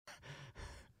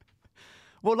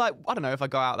Well, like, I don't know, if I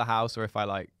go out of the house or if I,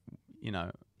 like, you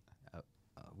know,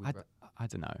 I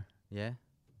don't know. Yeah.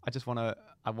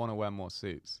 I want to wear more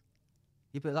suits.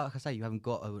 Yeah, but like I say, you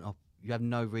have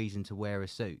no reason to wear a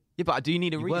suit. Yeah, but do you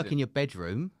need a You reason? work in your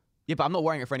bedroom. Yeah, but I'm not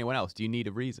wearing it for anyone else. Do you need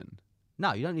a reason?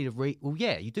 No, you don't need a Well,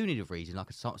 yeah, you do need a reason.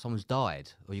 Like someone's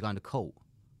died or you're going to court.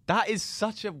 That is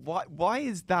such a... Why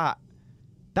is that?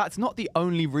 That's not the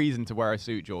only reason to wear a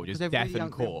suit, George. It's death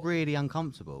and court. They're really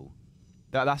uncomfortable.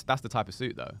 That's the type of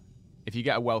suit, though. If you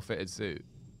get a well-fitted suit,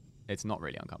 it's not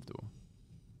really uncomfortable.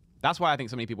 That's why I think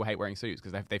so many people hate wearing suits,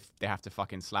 because they have to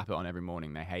fucking slap it on every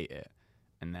morning. They hate it.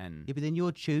 And then... Yeah, but then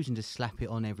you're choosing to slap it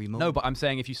on every morning. No, but I'm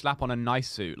saying if you slap on a nice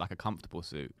suit, like a comfortable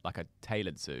suit, like a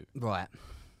tailored suit... Right.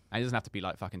 And it doesn't have to be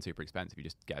like fucking super expensive. You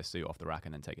just get a suit off the rack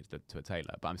and then take it to a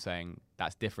tailor. But I'm saying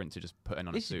that's different to just putting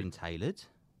on a suit. This has been tailored.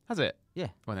 Has it? Yeah.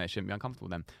 Well, then it shouldn't be uncomfortable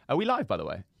then. Are we live, by the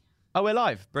way? Oh, we're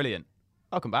live. Brilliant.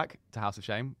 Welcome back to House of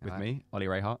Shame with me, Ollie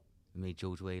Rayhart. Me,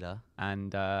 George Wheeler.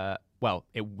 And, well,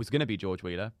 it was going to be George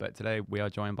Wheeler, but today we are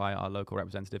joined by our local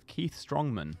representative, Keith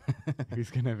Strongman,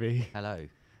 who's going to be... Hello.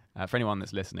 For anyone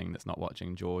that's listening that's not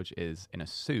watching, George is in a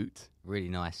suit. Really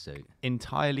nice suit.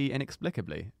 Entirely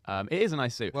inexplicably. It is a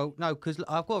nice suit. Well, no, because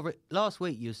I've got... Last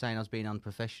week you were saying I was being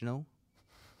unprofessional.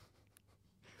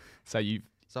 So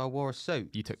I wore a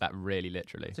suit. You took that really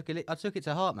literally. I took it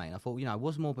to heart, mate. I thought, I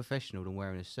was more professional than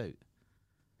wearing a suit.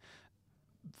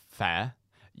 Fair.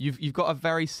 You've got a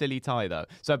very silly tie, though.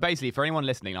 So basically, for anyone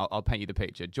listening, I'll paint you the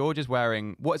picture. George is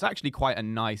wearing what's actually quite a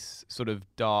nice sort of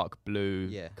dark blue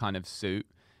kind of suit.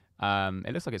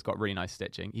 It looks like it's got really nice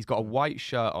stitching. He's got a white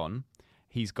shirt on.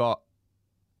 He's got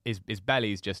his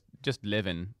belly's just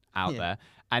living out there.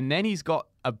 And then he's got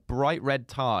a bright red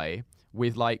tie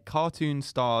with like cartoon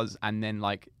stars and then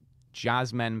like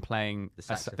jazz men playing the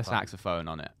saxophone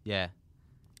on it. Yeah.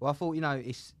 Well, I thought,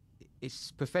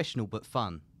 it's professional but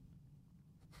fun.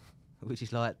 Which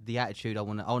is like the attitude I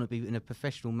want to be in a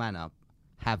professional manner,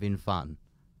 having fun.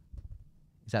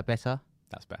 Is that better?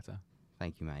 That's better.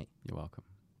 Thank you, mate. You're welcome.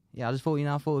 Yeah, I just thought,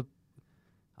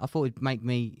 I thought it'd make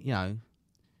me,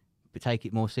 take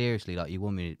it more seriously, like you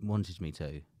wanted me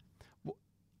to.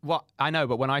 What I know,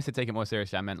 but when I said take it more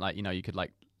seriously, I meant like you could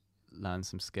like learn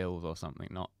some skills or something.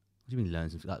 Not. What do you mean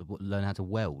learn? Learn how to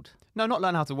weld? No, not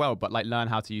learn how to weld, but like learn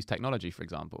how to use technology, for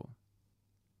example.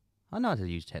 I know how to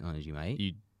use technology, mate.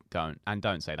 You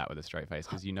don't say that with a straight face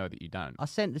because you know that you don't. I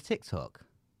sent the TikTok.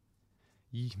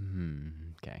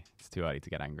 Okay, it's too early to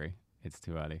get angry. It's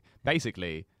too early.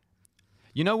 Basically,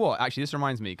 you know what? Actually, this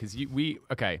reminds me because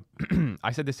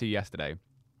I said this to you yesterday,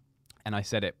 and I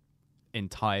said it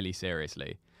entirely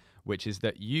seriously, which is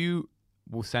that you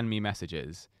will send me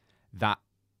messages that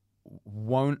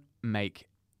won't make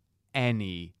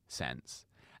any sense.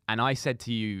 And I said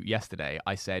to you yesterday,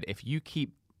 I said, if you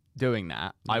keep doing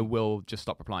that, I will just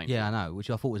stop replying to you. Yeah, I know, which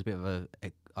I thought was a bit of a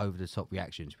over-the-top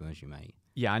reaction, to be honest with you, mate.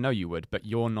 Yeah, I know you would, but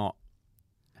you're not.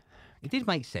 It did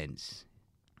make sense.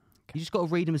 You just got to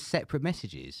read them as separate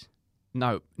messages.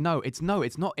 No, it's not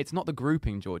the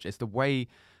grouping, George. It's the way.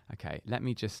 Okay, let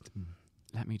me just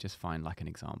find like an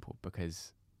example,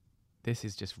 because this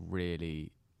is just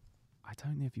really. I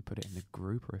don't know if you put it in the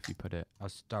group or if you put it. I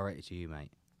was directed to you,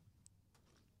 mate.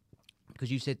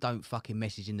 Because you said don't fucking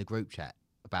message in the group chat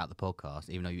about the podcast,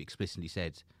 even though you explicitly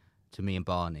said to me and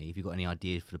Barney, if you've got any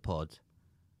ideas for the pod,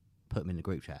 put them in the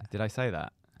group chat. Did I say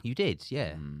that? You did,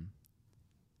 yeah.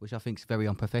 Which I think is very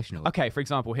unprofessional. Okay, for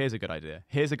example, here's a good idea.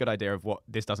 Here's a good idea of what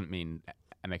this doesn't mean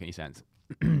make any sense.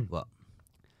 What?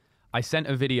 I sent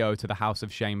a video to the House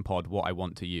of Shame pod what I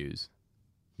want to use.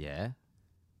 Yeah.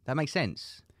 That makes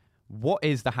sense. What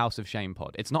is the House of Shame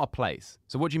pod? It's not a place.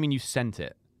 So what do you mean you sent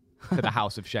it to the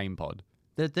House of Shame pod?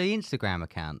 The Instagram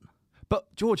account.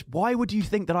 But George, why would you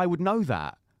think that I would know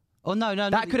that? Oh no!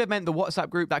 That could have meant the WhatsApp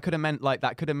group. That could have meant the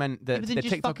but then the just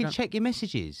TikTok fucking account. check your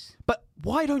messages. But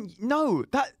why don't you? No,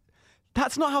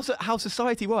 that's not how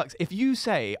society works. If you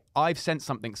say I've sent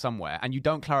something somewhere and you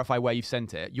don't clarify where you've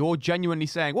sent it, you're genuinely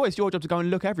saying, well, it's your job to go and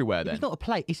look everywhere then. It's not a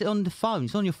play. It's on the phone.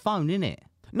 It's on your phone, isn't it?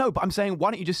 No, but I'm saying,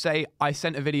 why don't you just say I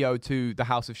sent a video to the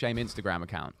House of Shame Instagram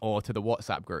account or to the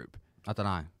WhatsApp group? I don't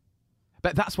know.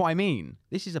 But that's what I mean.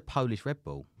 This is a Polish Red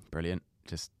Bull. Brilliant.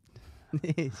 Just.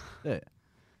 It is. Look.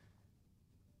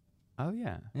 Oh,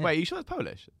 yeah. Yeah. Wait, are you sure it's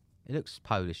Polish? It looks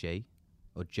Polishy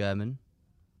or German.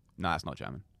 No, that's not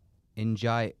German.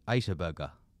 Enjoy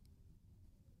Eiserburger.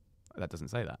 That doesn't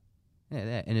say that. Yeah,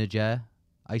 there. Enjoy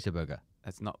Eiserburger.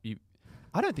 That's not you.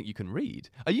 I don't think you can read.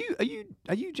 Do you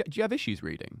have issues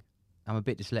reading? I'm a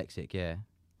bit dyslexic, yeah.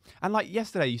 And like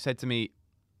yesterday, you said to me,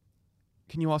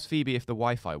 "Can you ask Phoebe if the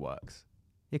Wi-Fi works?"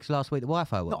 because last week the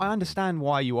Wi-Fi was. No, I understand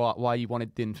why you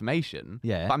wanted the information.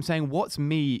 Yeah. But I'm saying, what's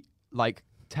me like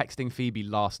texting Phoebe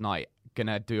last night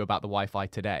gonna do about the Wi-Fi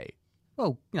today?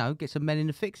 Well, get some men in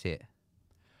to fix it.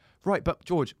 Right, but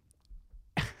George.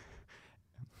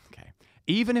 Okay.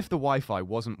 Even if the Wi-Fi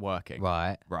wasn't working,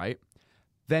 Right.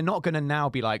 They're not going to now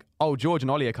be like, oh, George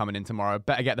and Ollie are coming in tomorrow.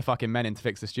 Better get the fucking men in to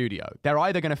fix the studio. They're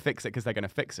either going to fix it because they're going to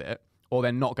fix it, or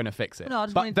they're not going to fix it. No, I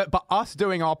just but us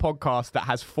doing our podcast that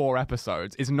has 4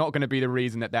 episodes is not going to be the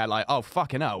reason that they're like, oh,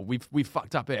 fucking hell, we've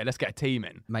fucked up here. Let's get a team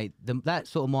in. Mate, that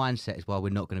sort of mindset is why we're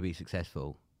not going to be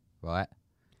successful, right?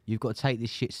 You've got to take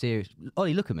this shit serious.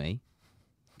 Ollie, look at me.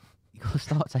 You've got to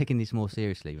start taking this more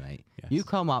seriously, mate. Yes. You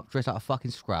come up dressed like a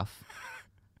fucking scruff,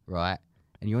 right?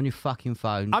 And you're on your fucking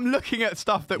phone. I'm looking at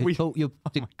stuff that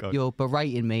you're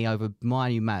berating me over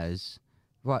minor matters.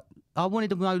 Right. I wanted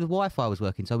to know the Wi-Fi was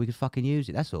working so we could fucking use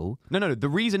it, that's all. No. The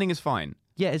reasoning is fine.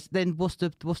 Yeah, then what's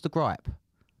the gripe?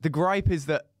 The gripe is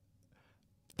the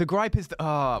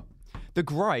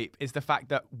fact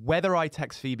that whether I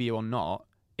text Phoebe or not,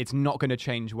 it's not going to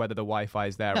change whether the Wi-Fi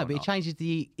is there or not. No, but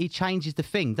it changes the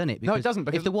thing, doesn't it? No, it doesn't.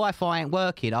 Because if the Wi-Fi ain't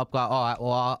working, I'll go, all right,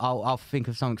 well, I'll think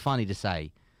of something funny to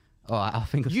say. All right, I'll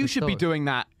think of You should be doing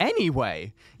that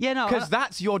anyway. Yeah, no. Because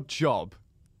that's your job.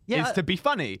 Yeah, is to be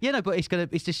funny. Yeah, no, but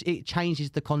it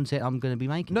changes the content I'm going to be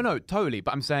making. No, totally.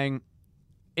 But I'm saying,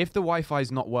 if the Wi-Fi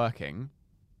is not working,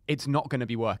 it's not going to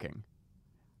be working.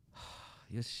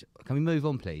 Can we move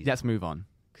on, please? Let's move on.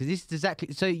 Because this is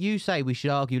exactly. So you say we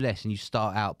should argue less, and you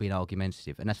start out being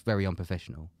argumentative, and that's very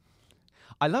unprofessional.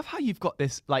 I love how you've got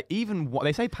this. Like, even what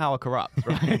they say, power corrupts,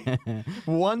 right?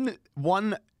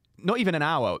 one, not even an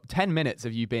hour, 10 minutes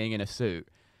of you being in a suit.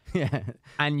 Yeah.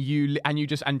 And you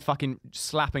fucking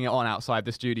slapping it on outside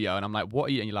the studio, and I'm like, what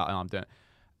are you? And you're like, oh, I'm doing.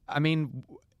 I mean,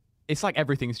 it's like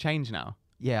everything's changed now.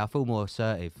 Yeah, I feel more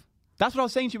assertive. That's what I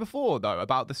was saying to you before, though,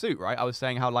 about the suit, right? I was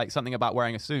saying how, like, something about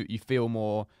wearing a suit, you feel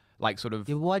more, like, sort of.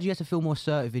 Yeah, why do you have to feel more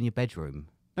assertive in your bedroom?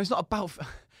 No, it's not about.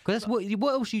 Because that's what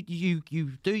else you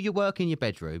do your work in your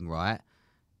bedroom, right?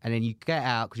 And then you get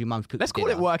out because your mum's cooked. Let's call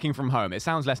it working from home. It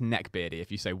sounds less neckbeardy if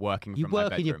you say working from my bedroom. You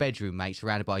work in your bedroom, mate,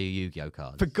 surrounded by your Yu-Gi-Oh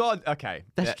cards. For God, okay.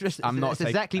 That's just. That's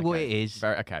exactly what it is.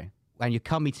 Okay. And your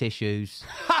cummy tissues.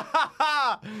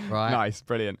 Right. Nice,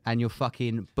 brilliant. And your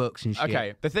fucking books and shit.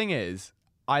 Okay. The thing is,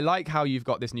 I like how you've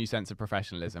got this new sense of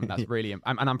professionalism. That's really, and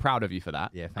I'm proud of you for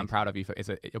that. Yeah, I'm proud of you for.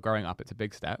 You're growing up. It's a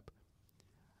big step.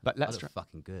 But let's try.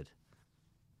 Fucking good.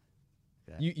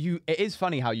 You. It is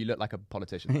funny how you look like a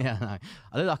politician. Yeah, I know.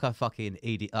 I look like a fucking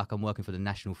idiot. Like I'm working for the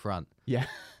National Front. Yeah.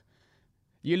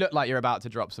 You look like you're about to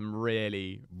drop some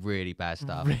really, really bad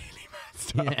stuff. Really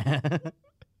bad stuff.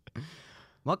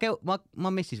 Yeah. My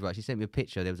missus, right? She sent me a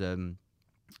picture. There was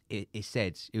it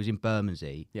said it was in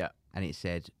Bermondsey. Yeah. And it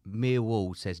said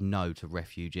Millwall says no to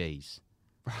refugees.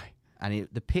 Right. And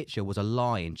the picture was a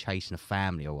lion chasing a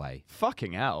family away.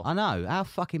 Fucking hell. I know. How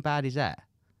fucking bad is that?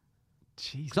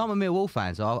 Jeez. Because I'm a Millwall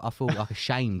fan, so I feel like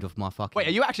ashamed of my fucking. Wait,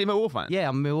 are you actually a Millwall fan? Yeah,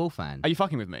 I'm a Millwall fan. Are you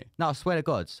fucking with me? No, I swear to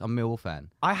God, I'm a Millwall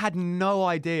fan. I had no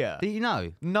idea. Did you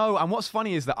know? No, and what's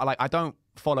funny is that I don't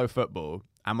follow football,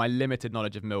 and my limited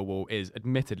knowledge of Millwall is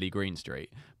admittedly Green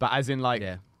Street. But as in, like,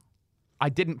 I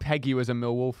didn't peg you as a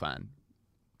Millwall fan.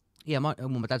 Yeah, my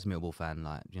dad's a Millwall fan.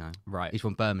 Like, right? He's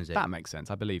from Bermondsey. That makes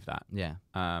sense. I believe that. Yeah.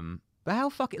 But how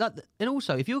fucking like, and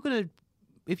also if you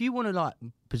want to like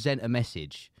present a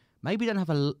message. Maybe don't have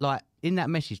in that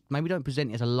message. Maybe don't present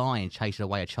it as a lion chasing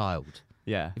away a child.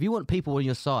 Yeah. If you want people on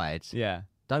your side,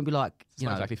 don't be like, it's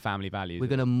not exactly family values. We're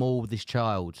going to maul this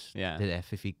child to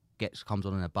death if he comes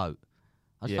on in a boat.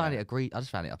 I just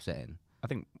found it upsetting. I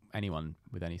think anyone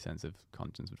with any sense of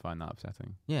conscience would find that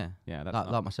upsetting. Yeah. Yeah. That's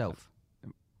like myself.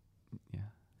 Yeah.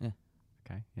 Yeah.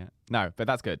 Okay. Yeah. No, but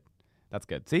that's good. That's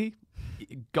good. See,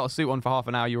 you got a suit on for half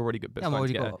an hour. You're already good. Yeah, I've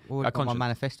already got my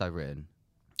manifesto written.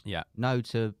 Yeah. No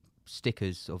to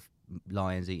stickers of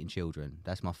lions eating children.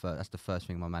 That's the first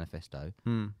thing in my manifesto.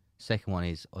 Second one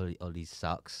is Ollie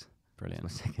sucks. Brilliant.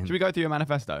 That's my second. Should we go through your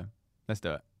manifesto? Let's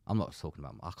do it. I'm not talking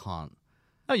about. I can't.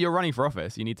 No, you're running for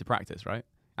office. You need to practice, right?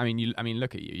 I mean,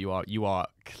 look at you. You are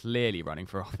clearly running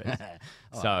for office.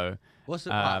 So, what's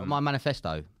my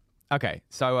manifesto? Okay,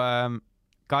 so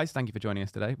guys, thank you for joining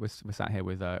us today. We're sat here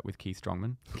with Keith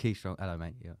Strongman. Keith Strong. Hello,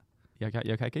 mate. Yeah.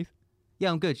 You okay, Keith?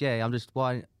 Yeah, I'm good. Yeah, I'm just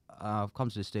I've come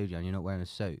to the studio and you're not wearing a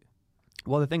suit.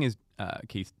 Well, the thing is,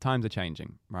 Keith, times are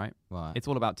changing, right? Right. It's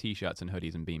all about T-shirts and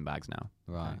hoodies and beanbags now.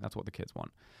 Right. Okay? That's what the kids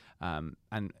want.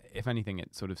 And if anything,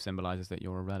 it sort of symbolises that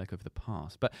you're a relic of the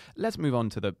past. But let's move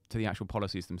on to the actual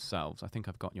policies themselves. I think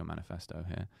I've got your manifesto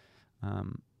here.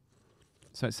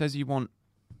 So it says you want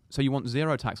So you want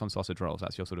zero tax on sausage rolls?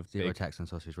 That's your sort of zero tax on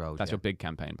sausage rolls. That's your big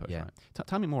campaign push, yeah. right?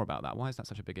 Tell me more about that. Why is that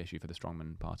such a big issue for the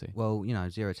Strongman Party? Well,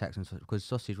 zero tax on because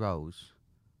sausage rolls,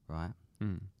 right?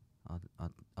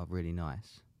 Are really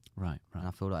nice. Right. And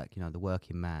I feel like the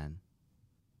working man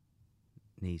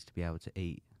needs to be able to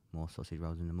eat more sausage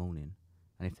rolls in the morning,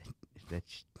 and if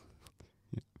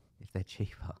they're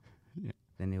cheaper,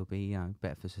 then it'll be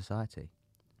better for society.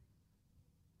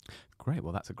 Great.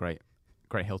 Well, that's a great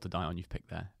hill to die on you've picked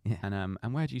there. Yeah.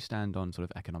 And where do you stand on sort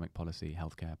of economic policy,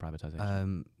 healthcare,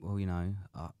 privatisation?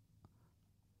 Well,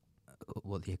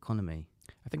 what the economy?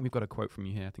 I think we've got a quote from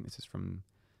you here. I think this is from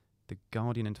The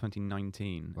Guardian in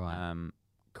 2019. Right.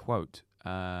 Quote,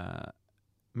 Mr.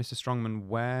 Strongman,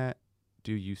 where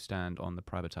do you stand on the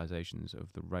privatisations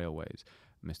of the railways?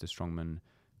 Mr. Strongman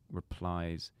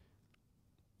replies,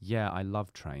 yeah, I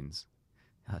love trains.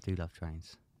 I do love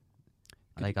trains.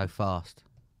 They go fast.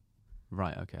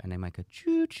 Right, okay. And they make a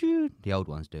choo-choo. The old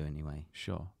ones do anyway.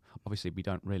 Sure. Obviously, we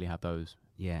don't really have those.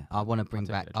 Yeah, I want to bring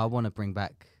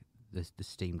back the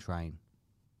steam train.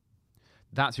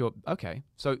 That's your... Okay.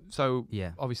 So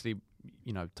yeah. Obviously,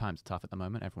 times are tough at the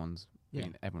moment. Everyone's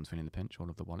feeling the pinch, all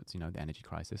of the wallets, the energy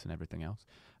crisis and everything else.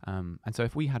 And so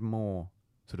if we had more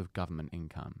sort of government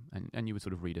income and you would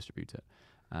sort of redistribute it,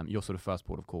 your sort of first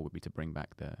port of call would be to bring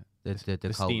back the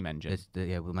steam engine.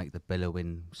 We'll make the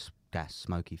billowing gas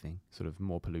smoky thing. Sort of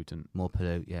more pollutant.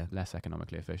 Yeah. Less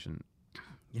economically efficient.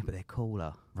 Yeah, but they're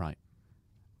cooler. Right.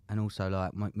 And also,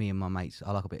 like, me and my mates,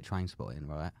 I like a bit of train spotting,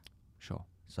 right? Sure.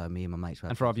 So me and my mates...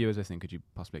 And for our viewers listening, could you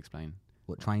possibly explain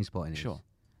what train spotting is? Sure.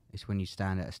 It's when you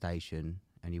stand at a station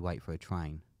and you wait for a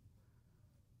train.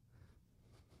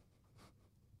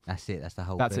 That's it. That's the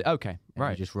whole That's bit. it. Okay. And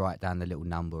right. You just write down the little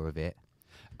number of it.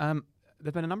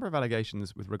 There've been a number of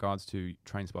allegations with regards to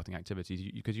train spotting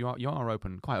activities because you are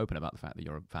quite open about the fact that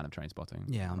you're a fan of train spotting.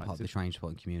 Yeah, I'm part of the train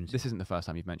spotting community. This isn't the first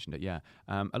time you've mentioned it. Yeah,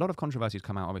 a lot of controversies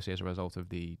come out obviously as a result of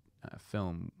the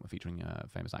film featuring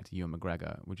famous actor Ewan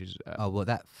McGregor, which is that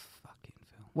fucking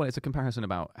film. Well, it's a comparison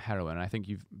about heroin, and I think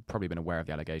you've probably been aware of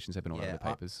the allegations. They've been all over the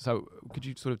papers. So could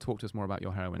you sort of talk to us more about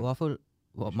your heroin? Well, I thought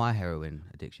my heroin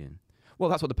addiction. Well,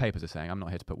 that's what the papers are saying. I'm not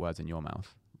here to put words in your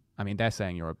mouth. I mean, they're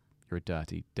saying you're a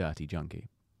dirty, dirty junkie.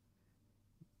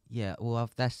 Yeah, well,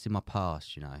 that's in my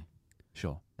past,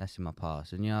 Sure. That's in my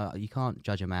past. And, you can't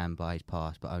judge a man by his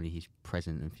past, but only his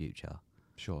present and future.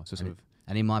 Sure. So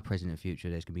and in my present and future,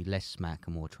 there's going to be less smack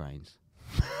and more trains.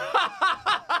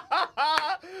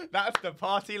 That's the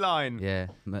party line. Yeah,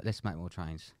 less smack, more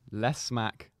trains. Less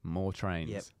smack, more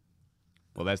trains. Yep.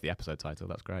 Well, there's the episode title.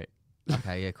 That's great.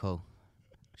 Okay, yeah, cool.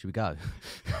 Should we go?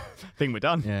 Think we're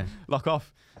done. Yeah. Lock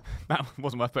off. That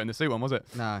wasn't worth putting the suit on, was it?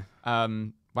 No.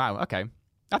 Wow. Okay.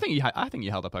 I think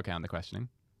you held up okay on the questioning.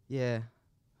 Yeah,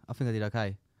 I think I did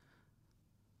okay.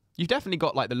 You've definitely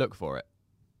got like the look for it.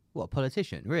 What, a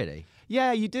politician? Really?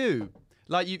 Yeah, you do.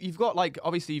 Like you've got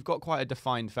obviously you've got quite a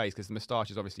defined face because the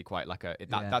moustache is obviously quite like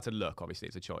that's a look. Obviously,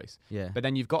 it's a choice. Yeah. But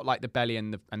then you've got like the belly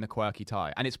and the quirky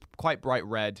tie, and it's quite bright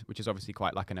red, which is obviously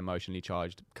quite like an emotionally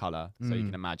charged color. So you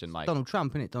can imagine like Donald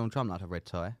Trump, isn't it? Donald Trump like a red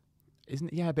tie.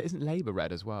 But isn't Labour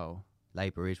red as well?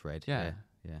 Labour is red. Yeah.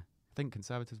 I think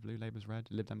Conservatives blue, Labour's red,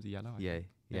 Lib Dems are yellow. Yeah.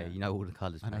 You know all the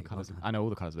colours. I know all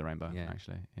the colours of the rainbow. Yeah.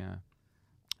 Actually.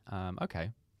 Yeah.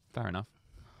 Okay. Fair enough.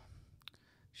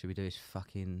 Should we do this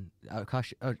fucking...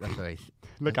 sorry.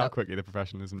 Look how quickly the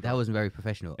professionalism... That wasn't very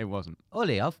professional. It wasn't.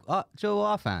 Ollie, do you know what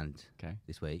I found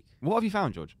this week? What have you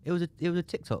found, George? It was a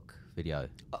TikTok video.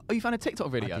 Oh, you found a TikTok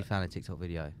video? I did found a TikTok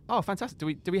video. Oh, fantastic.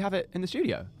 Do we have it in the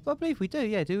studio? Well, I believe we do,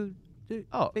 yeah.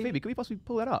 Phoebe, can we possibly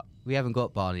pull that up? We haven't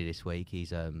got Barney this week. He's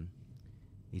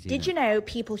Did you know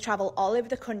people travel all over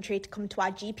the country to come to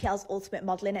our GPL's Ultimate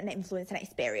Modelling and Influencing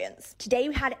Experience? Today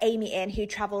we had Amy in, who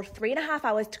travelled 3.5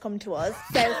 hours to come to us.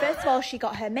 So first of all, she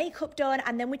got her makeup done,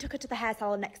 and then we took her to the hair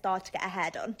salon next door to get her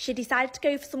hair done. She decided to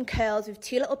go for some curls with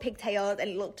 2 little pigtails, and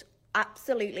it looked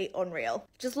absolutely unreal.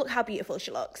 Just look how beautiful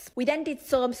she looks. We then did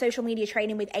some social media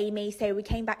training with Amy, so we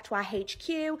came back to our HQ,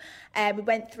 we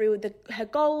went through her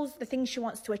goals, the things she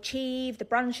wants to achieve, the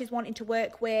brands she's wanting to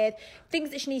work with, things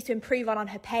that she needs to improve on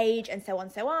her page, and so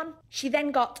on. She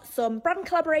then got some brand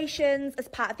collaborations as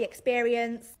part of the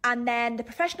experience, and then the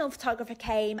professional photographer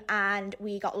came and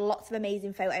we got lots of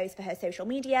amazing photos for her social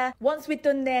media. Once we'd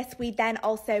done this, we then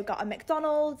also got a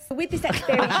McDonald's. With this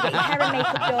experience, you get your hair and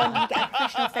makeup done, you get a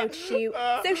professional photo shoot,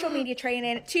 social media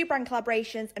training, 2 brand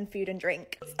collaborations, and food and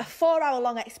drink. It's a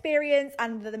 4-hour-long experience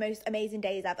and they're the most amazing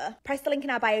days ever. Press the link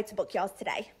in our bio to book yours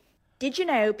today. Did you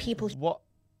know people... What?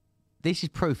 This is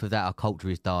proof of that our culture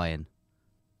is dying.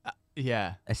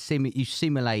 Yeah. You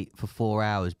simulate for 4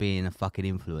 hours being a fucking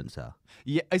influencer.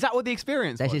 Yeah. Is that what the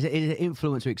experience was? It's an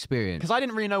influencer experience. Because I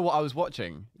didn't really know what I was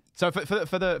watching. So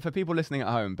for people listening at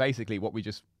home, basically what we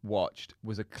just watched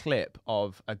was a clip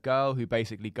of a girl who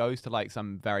basically goes to like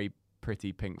some very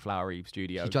pretty pink flowery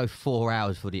studio. She drove 4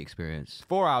 hours for the experience.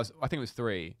 4 hours. I think it was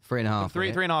 3. 3.5. Three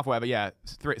and a half, whatever. Yeah,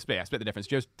 split the difference.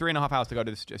 Just 3.5 hours to go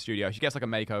to the studio. She gets like a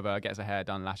makeover, gets her hair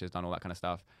done, lashes done, all that kind of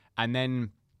stuff, and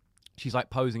then she's like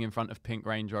posing in front of pink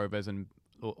Range Rovers and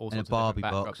all sorts of Barbie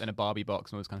box. In a Barbie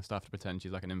box and all this kind of stuff to pretend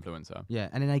she's like an influencer. Yeah,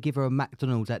 and then they give her a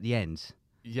McDonald's at the end.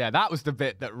 Yeah, that was the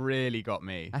bit that really got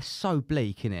me. That's so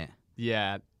bleak, isn't it?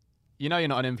 Yeah. You know you're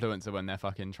not an influencer when they're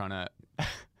fucking trying to...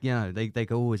 You know, they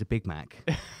go always a Big Mac.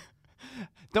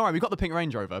 Don't worry, we've got the pink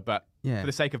Range Rover, but for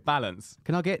the sake of balance...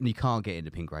 Can I get... You can't get in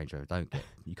the pink Range Rover,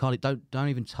 don't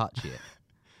even touch it.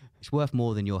 It's worth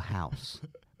more than your house.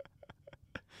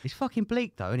 It's fucking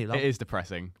bleak though, isn't it? It is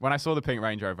depressing. When I saw the pink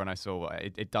Range Rover and I saw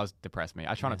it does depress me.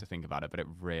 I try not to think about it, but it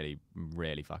really,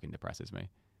 really fucking depresses me.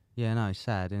 Yeah, no, it's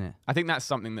sad, isn't it? I think that's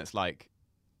something that like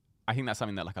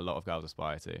a lot of girls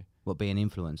aspire to. What, be an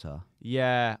influencer?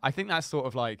 Yeah, I think that's sort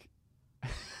of like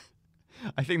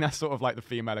the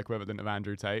female equivalent of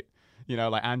Andrew Tate. You know,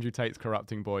 like Andrew Tate's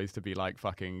corrupting boys to be like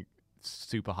fucking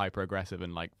super hyper aggressive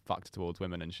and like fucked towards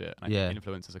women and shit. And I think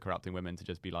influencers are corrupting women to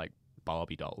just be like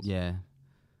Barbie dolls. Yeah.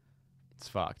 It's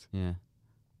fucked. Yeah.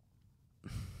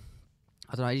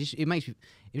 I don't know. It makes me.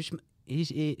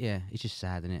 It's just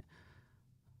sad, isn't it?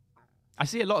 I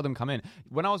see a lot of them come in.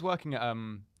 When I was working at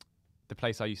the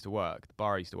place I used to work, the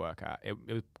bar I used to work at, it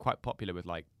was quite popular with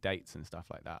like dates and stuff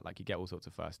like that. Like you get all sorts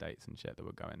of first dates and shit that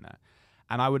would go in there.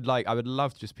 And I would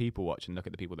love to just people watch and look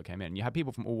at the people that came in. You had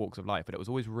people from all walks of life, but it was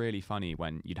always really funny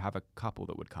when you'd have a couple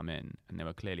that would come in and they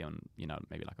were clearly on, you know,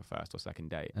 maybe like a first or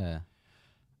second date. Yeah.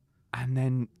 And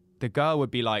then the girl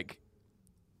would be like,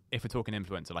 if we're talking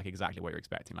influencer, like exactly what you're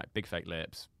expecting, like big fake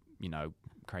lips, you know,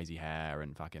 crazy hair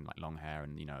and fucking like long hair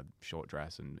and, you know, short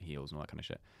dress and heels and all that kind of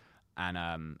shit.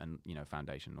 And you know,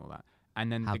 foundation and all that.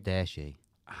 And then how dare she?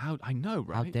 How I know,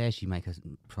 right? How dare she make us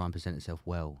try and present herself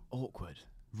well? Awkward.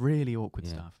 Really awkward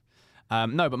stuff.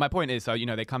 No, but my point is, so, you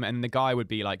know, they come in and the guy would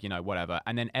be like, you know, whatever.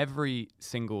 And then every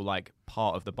single like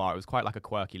part of the bar, it was quite like a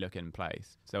quirky looking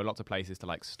place. So there were lots of places to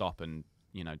like stop and,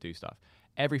 you know, do stuff.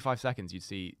 Every 5 seconds you'd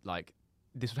see like,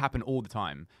 this would happen all the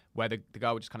time, where the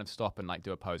guy would just kind of stop and like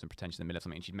do a pose and pretend she's in the middle of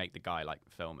something, and she'd make the guy like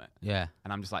film it. Yeah.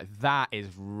 And I'm just like, that is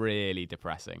really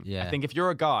depressing. Yeah. I think if you're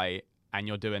a guy and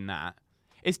you're doing that,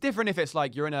 it's different if it's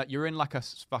like you're in like a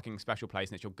fucking special place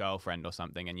and it's your girlfriend or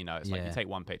something, and you know, it's like you take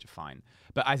one picture, fine.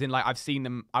 But as in like I've seen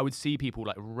them, I would see people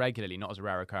like regularly, not as a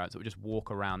rare occurrence, that would just walk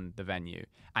around the venue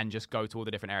and just go to all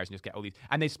the different areas and just get all these,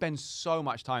 and they spend so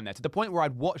much time there to the point where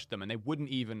I'd watch them and they wouldn't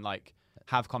even like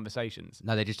have conversations.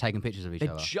 No, they're just taking pictures of each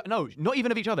other. No, not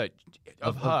even of each other,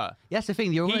 of her. Yeah, that's the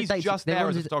thing. He's just there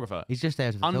as a photographer. He's just there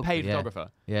as a photographer. Unpaid photographer.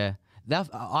 Yeah.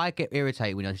 I get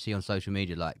irritated when I see on social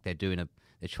media like they're trying to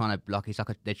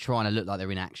they're trying to look like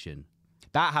they're in action.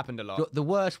 That happened a lot. The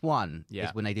worst one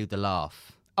is when they do the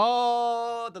laugh.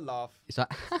 Oh, the laugh. It's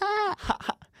like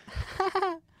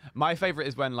my favorite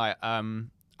is when like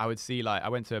I would see like I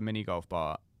went to a mini golf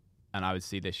bar and I would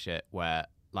see this shit where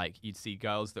like you'd see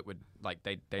girls that would like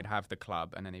they'd have the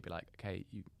club and then they'd be like, okay,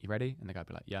 you ready? And the guy'd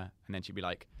be like, yeah. And then she'd be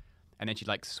like, and then she'd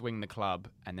like swing the club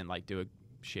and then like do a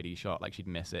shitty shot, like she'd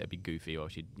miss it, it'd be goofy, or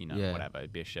she'd, you know, whatever,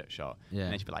 it'd be a shit shot. Yeah.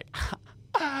 And then she'd be like,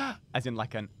 as in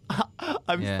like an,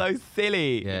 I'm so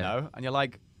silly, you know? And you're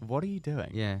like, what are you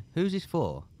doing? Yeah. Who's this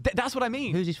for? That's what I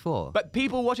mean. Who's this for? But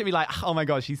people watching me like, oh my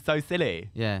God, she's so silly.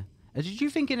 Yeah. Did you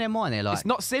think in their mind they're like, it's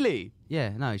not silly? Yeah,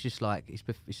 no, it's just like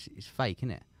it's fake,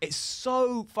 isn't it? It's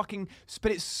so fucking,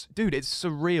 but it's, dude, it's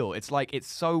surreal. It's like,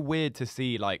 it's so weird to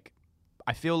see. Like,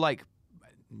 I feel like,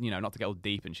 you know, not to get all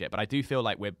deep and shit, but I do feel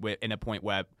like we're in a point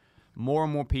where more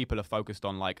and more people are focused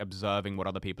on like observing what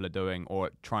other people are doing or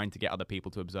trying to get other people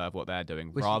to observe what they're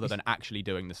doing, rather than actually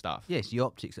doing the stuff. Yes, the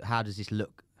optics. How does this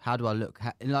look? How do I look?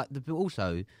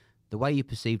 Also, the way you're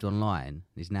perceived online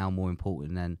is now more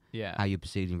important than how you're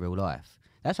perceived in real life.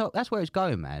 That's where it's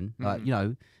going, man. Like, you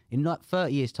know, in like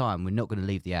 30 years' time, we're not going to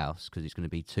leave the house because it's going to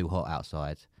be too hot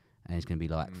outside, and it's going to be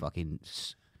like fucking.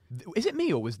 Is it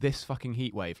me or was this fucking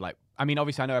heat wave? Like, I mean,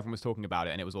 obviously I know everyone was talking about it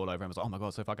and it was all over and was like, oh my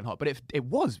God, so fucking hot. But it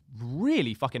was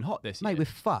really fucking hot this year. Mate, we're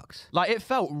fucked. Like, it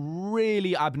felt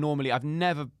really abnormally. I've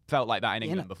never felt like that in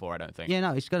England before, I don't think. Yeah,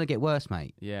 no, it's going to get worse,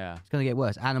 mate. Yeah. It's going to get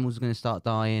worse. Animals are going to start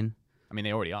dying. I mean,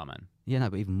 they already are, man. Yeah, no,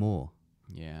 but even more.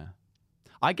 Yeah.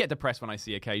 I get depressed when I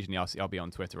see occasionally, I'll be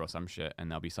on Twitter or some shit and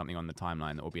there'll be something on the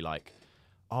timeline that will be like,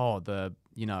 oh,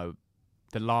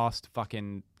 the last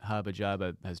fucking Herba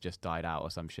Gerber has just died out or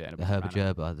some shit. The Herba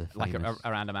Gerber, the like a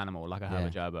random animal, like a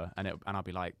Herba Gerber, and I'll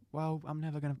be like, well, I'm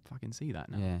never gonna fucking see that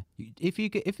now. Yeah.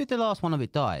 If the last one of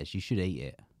it dies, you should eat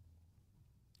it.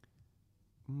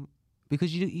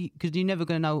 Because you're never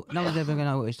gonna know. No one's ever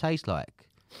gonna know what it tastes like.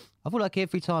 I feel like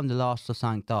every time the last of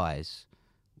something dies,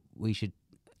 we should.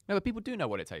 No, but people do know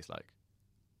what it tastes like.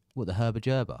 What, the Herba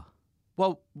Gerber?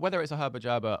 Well, whether it's a Herba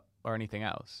Gerber or anything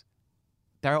else,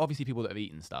 there are obviously people that have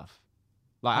eaten stuff.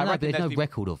 Like I know, but there's no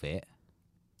record of it.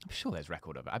 I'm sure there's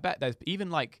record of it. I bet there's even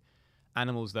like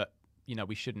animals that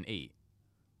we shouldn't eat,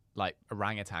 like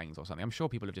orangutans or something. I'm sure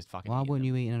people have just fucking. Why wouldn't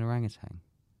you eat an orangutan?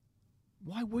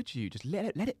 Why would you just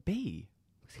let it be?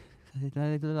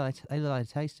 They look like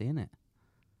tasty, innit?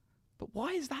 But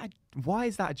why is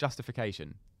that a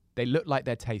justification? They look like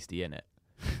they're tasty, innit?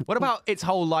 What about its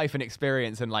whole life and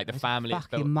experience and like the family? It's a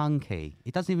fucking monkey.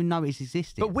 It doesn't even know it's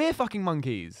existing. But we're fucking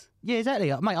monkeys. Yeah,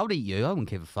 exactly. Mate, I'll eat you. I wouldn't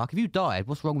give a fuck. If you died,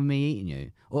 what's wrong with me eating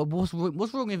you? Or what's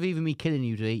wrong with even me killing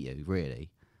you to eat you, really?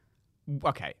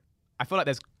 Okay. I feel like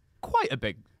there's quite a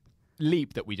big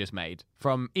leap that we just made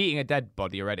from eating a dead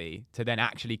body already to then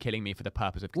actually killing me for the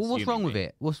purpose of consuming Well, what's wrong with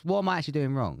it? What am I actually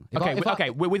doing wrong?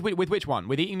 With which one?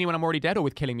 With eating me when I'm already dead or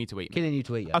with killing me to eat me? Killing you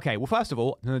to eat you. Okay, well, first of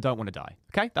all, I don't want to die.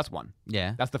 Okay, that's one.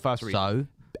 Yeah. That's the first reason. So?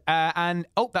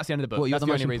 That's the end of the book. Well,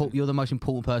 you're the most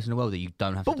important person in the world that you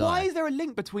don't have to die. But why is there a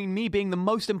link between me being the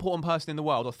most important person in the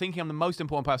world or thinking I'm the most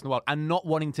important person in the world and not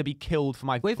wanting to be killed for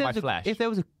my flesh? If there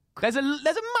was a There's a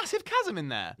massive chasm in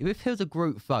there. If there was a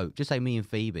group vote, just say me and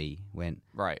Phoebe went,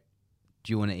 right,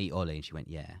 do you want to eat Ollie? And she went,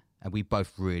 yeah. And we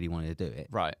both really wanted to do it.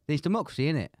 Right. There's democracy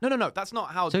in it. No. That's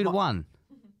not how... 2-1.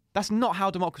 That's not how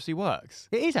democracy works.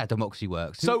 It is how democracy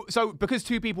works. So because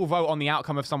two people vote on the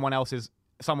outcome of someone else's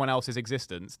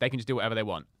existence, they can just do whatever they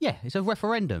want. Yeah, it's a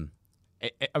referendum.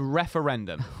 A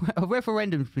referendum. A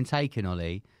referendum's been taken,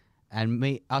 Ollie,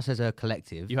 and us as a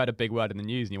collective. You heard a big word in the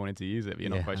news and you wanted to use it, but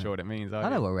you're not quite sure what it means. I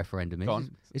know what a referendum is.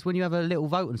 It's when you have a little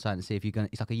vote on something to see if you're going.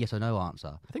 It's like a yes or no answer.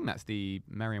 I think that's the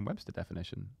Merriam-Webster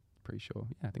definition. Pretty sure.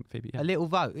 Yeah, I think Phoebe. Yeah. A little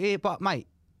vote. Yeah, but mate,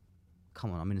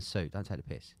 come on, I'm in a suit. Don't take the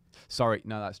piss. Sorry,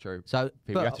 no, that's true. So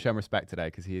Phoebe, you have to show him respect today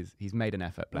because he's made an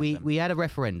effort. We had a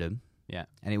referendum. Yeah.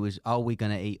 And it was, are we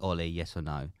going to eat Ollie? Yes or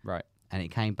no? Right. And it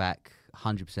came back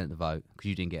 100% of the vote because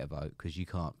you didn't get a vote because you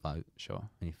can't vote. Sure.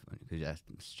 Because that's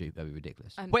stupid. That'd be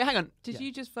ridiculous. And wait, hang on. Did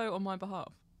you just vote on my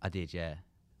behalf? I did, yeah.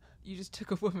 You just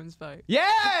took a woman's vote.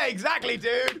 Yeah, exactly,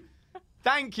 dude.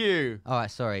 Thank you. All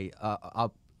right, sorry.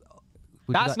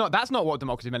 That's not what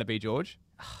democracy is meant to be, George.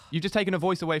 You've just taken a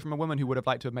voice away from a woman who would have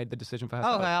liked to have made the decision for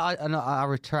herself.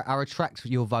 I retract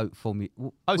your vote for me.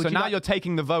 So now you're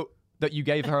taking the vote that you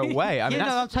gave her away. I mean,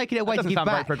 I'm taking it away to give back. That doesn't sound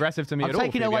very progressive to me at all. I'm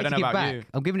taking it away to give back.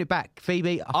 I'm giving it back,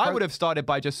 Phoebe. I would have started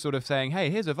by just sort of saying, "Hey,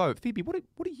 here's a vote, Phoebe. What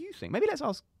do you think? Maybe let's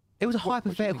ask." It was a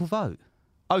hypothetical vote.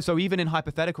 Oh, so even in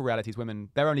hypothetical realities, women,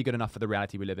 they're only good enough for the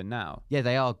reality we live in now. Yeah,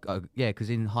 they are. Yeah,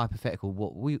 because in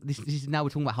hypothetical, this is now we're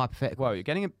talking about hypothetical. Well, you're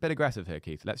getting a bit aggressive here,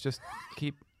 Keith. Let's just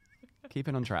keep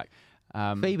it on track.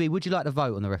 Phoebe, would you like to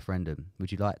vote on the referendum?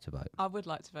 Would you like to vote? I would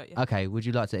like to vote, yeah. Okay, would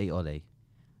you like to eat Ollie?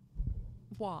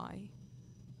 Why?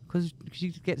 Because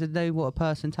you get to know what a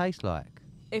person tastes like.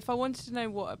 If I wanted to know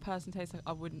what a person tastes like,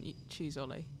 I wouldn't choose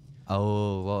Ollie.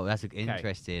 Oh, well, that's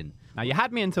interesting. Now, you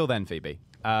had me until then, Phoebe.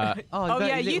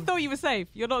 You thought you were safe.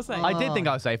 You're not safe. I did think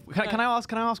I was safe. Can I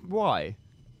ask why?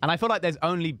 And I feel like there's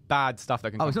only bad stuff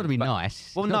that can come. It's not to be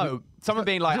nice. Well, no. Someone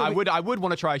being like, I would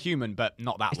want to try a human, but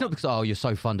not that one. It's not because, you're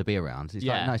so fun to be around. It's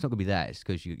like, no, it's not going to be that. It's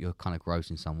because you're kind of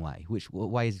gross in some way. What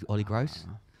way is Ollie gross?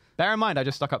 Bear in mind, I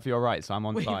just stuck up for your rights, so I'm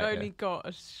on side. We've only got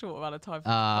a short amount of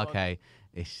time. Okay.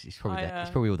 It's probably that.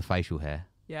 It's probably all the facial hair.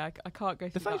 Yeah, I can't go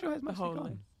through the facial hair. The whole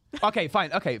line. Okay,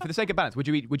 fine. Okay, for the sake of balance, would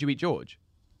you eat George?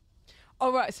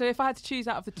 Oh, right. So if I had to choose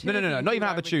out of the two, no, not even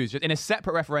out of the choose. Just in a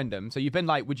separate referendum. So you've been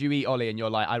like, would you eat Ollie? And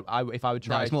you're like, if I would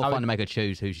try. No, it's more fun to make her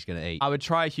choose who she's going to eat. I would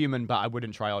try a human, but I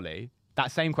wouldn't try Ollie.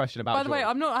 That same question about. By the way,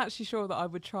 I'm not actually sure that I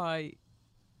would try.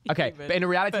 Okay, but in a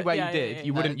reality where you did,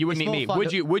 you wouldn't eat me.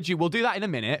 Would you? We'll do that in a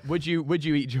minute. Would you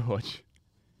eat George?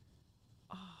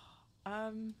 Why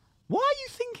are you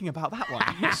thinking about that one?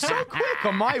 You're so quick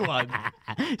on my one.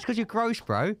 It's because you're gross,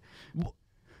 bro.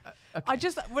 Okay.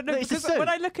 When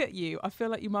I look at you, I feel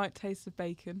like you might taste the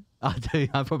bacon. I do.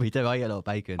 I probably do. I eat a lot of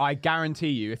bacon. I guarantee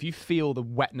you, if you feel the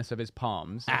wetness of his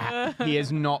palms, he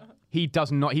is not. He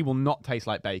does not. He will not taste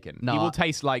like bacon. No, he will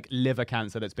taste like liver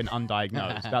cancer that's been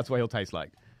undiagnosed. That's what he'll taste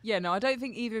like. Yeah, no, I don't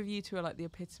think either of you two are like the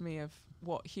epitome of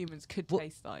what humans could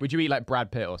taste like. Would you eat like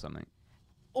Brad Pitt or something?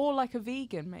 Or like a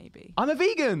vegan, maybe. I'm a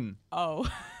vegan. Oh.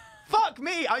 Fuck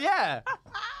me. Oh, yeah.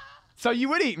 So you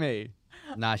would eat me?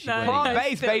 Nah, she No. won't eat.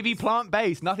 Plant-based, baby,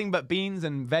 plant-based. Nothing but beans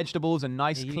and vegetables and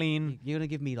nice, clean. You're gonna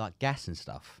give me like gas and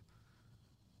stuff.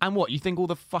 And what? You think all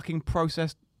the fucking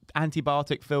processed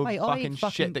antibiotic-filled Mate, I fucking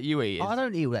eat shit that you eat is... I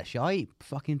don't eat all that shit. I eat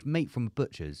fucking meat from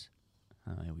butchers.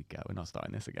 Oh, here we go. We're not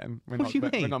starting this again. What do you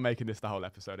mean? We're not making this the whole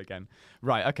episode again.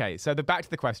 Right, okay. So back to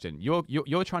the question.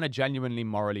 You're trying to genuinely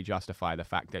morally justify the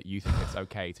fact that you think it's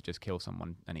okay to just kill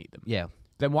someone and eat them. Yeah.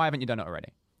 Then why haven't you done it already?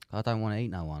 I don't want to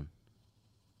eat no one.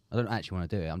 I don't actually want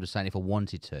to do it. I'm just saying if I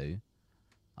wanted to,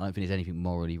 I don't think there's anything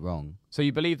morally wrong. So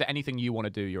you believe that anything you want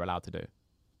to do, you're allowed to do?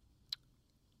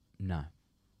 No.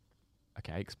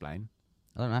 Okay, explain.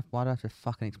 I don't have. Why do I have to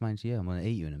fucking explain to you? I'm going to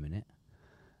eat you in a minute.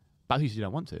 But you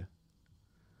don't want to.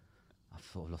 I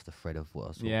thought I lost the thread of what I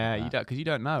was talking Yeah, about. you don't, because you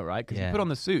don't know, right? Because Yeah. you put on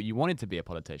the suit, you wanted to be a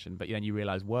politician, but then you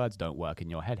realize words don't work in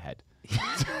your head.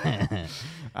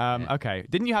 Okay.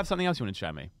 Didn't you have something else you wanted to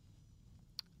show me?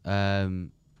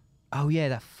 Oh yeah,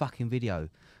 that fucking video.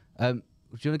 Do you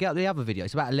want to get up the other video?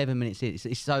 It's about 11 minutes in.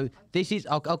 So this is.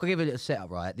 I'll give it a little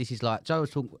setup, right? This is like Joe was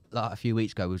talking like a few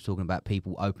weeks ago. We was talking about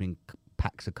people opening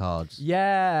packs of cards.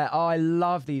 Yeah. Oh, I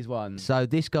love these ones. So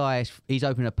this guy, he's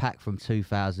opening a pack from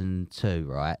 2002,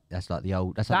 right? That's like the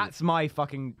old. That's my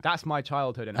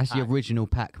childhood. In a that's pack. the original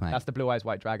pack, mate. That's the Blue Eyes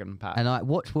White Dragon pack. And I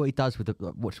watch what he does with the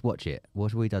watch it.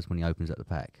 Watch what he does when he opens up the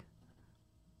pack.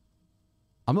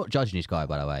 I'm not judging this guy,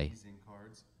 by the way. These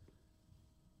cards.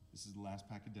 This is the last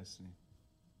pack of Destiny.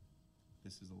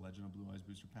 This is the Legend of Blue Eyes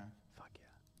booster pack. Fuck yeah.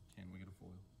 Can't we get a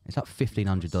foil? It's like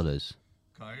 $1,500.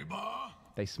 Kaiba!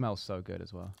 They smell so good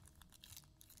as well.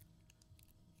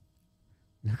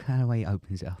 Look how the way he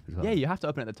opens it up as well. Yeah, you have to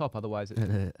open it at the top, otherwise it's...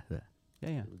 yeah.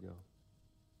 Here we go.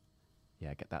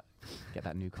 Yeah, get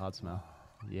that new card smell.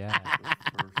 Yeah.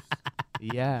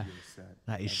 Yeah.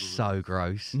 That is so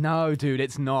gross. No, dude,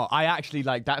 it's not. I actually,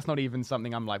 like, that's not even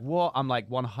something I'm like, what? I'm like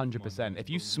 100%. If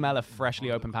you smell a freshly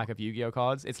opened pack of Yu-Gi-Oh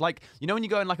cards, it's like, you know when you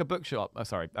go in like a bookshop, oh,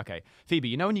 sorry, okay. Phoebe,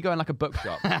 you know when you go in like a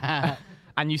bookshop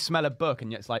and you smell a book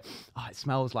and it's like, oh, it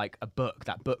smells like a book,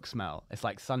 that book smell. It's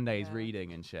like Sunday's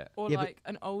reading and shit. Or Yeah, like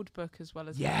an old book as well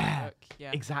as a new book.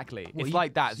 Yeah, exactly. What, It's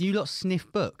like that. You lot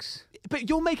sniff books. But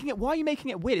you're making it, why are you making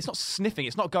it weird? It's not sniffing.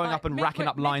 It's not going up and racking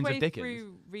up lines of Dickens.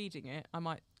 Through reading it, I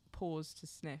might pause to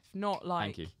sniff. Not like...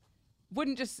 Thank you.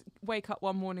 Wouldn't just wake up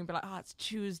one morning and be like, oh, it's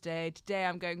Tuesday. Today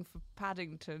I'm going for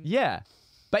Paddington. Yeah.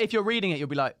 But if you're reading it, you'll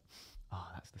be like, oh,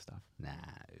 that's the stuff. No.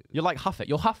 You'll like huff it.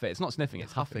 You'll huff it. It's not sniffing.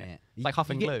 It's huffing it. It's like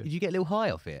huffing glue. Did you get a little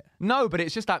high off it? No, but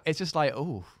it's just that. It's just like,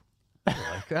 oh.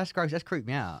 That's gross. That's creeped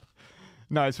me out.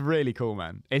 No, it's really cool,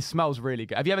 man. It smells really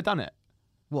good. Have you ever done it?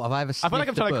 What, have I ever I feel like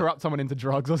I'm trying to corrupt someone into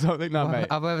drugs or something. No, mate.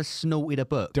 Have I ever snorted a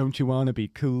book? Don't you want to be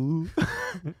cool?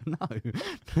 No.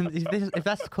 if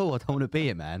that's cool, I don't want to be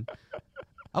it, man.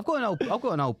 I've got an old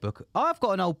book. I've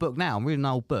got an old book now. I'm reading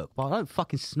an old book, but I don't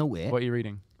fucking snort it. What are you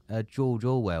reading? George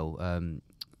Orwell.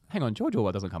 Hang on, George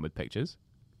Orwell doesn't come with pictures.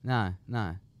 No.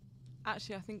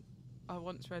 Actually, I think I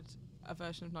once read a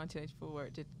version of 1984 where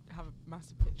it did have a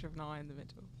massive picture of an eye in the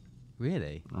middle.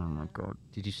 Really? Oh my god.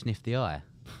 Did you sniff the eye?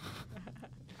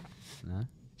 No.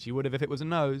 She would have if it was a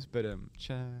nose, but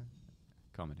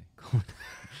comedy.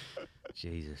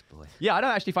 Jesus, boy. Yeah, I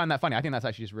don't actually find that funny. I think that's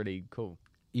actually just really cool.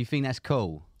 You think that's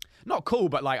cool? Not cool,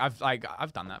 but like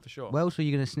I've done that for sure. What else were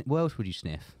you gonna? What else would you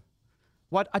sniff?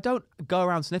 What? I don't go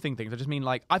around sniffing things. I just mean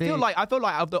like I feel like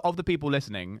of the people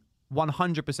listening,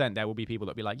 100% there will be people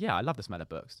that be like, yeah, I love the smell of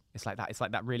books. It's like that. It's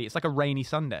like that. Really, it's like a rainy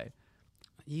Sunday.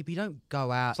 You don't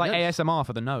go out. It's like ASMR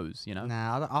for the nose, you know.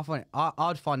 Nah,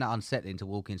 I'd find that unsettling to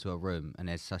walk into a room and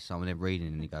there's someone there reading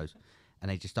and he goes, and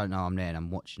they just don't know I'm there and I'm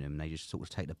watching them and they just sort of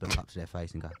take the book up to their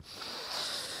face and go,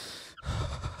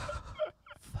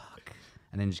 fuck,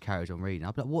 and then just carries on reading.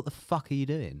 I'd be like, what the fuck are you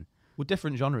doing? Well,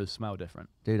 different genres smell different.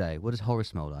 Do they? What does horror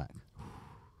smell like?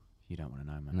 You don't want to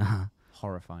know, man. Nah.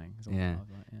 Horrifying. Is what Yeah. it smells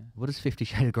like, yeah. What does 50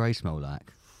 Shades of Grey smell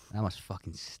like? That must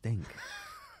fucking stink.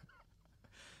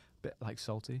 Bit like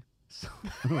salty.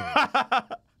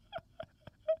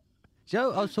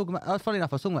 Joe, I was talking about. Funny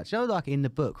enough, I was talking about Joe. Like in the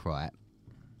book, right?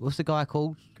 What's the guy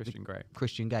called? Christian Grey.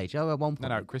 Christian Gay. Joe at one point.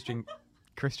 No, Christian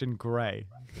Grey.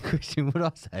 Christian. What did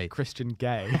I say? Christian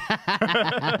Gay.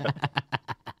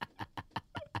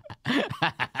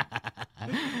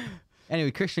 Anyway,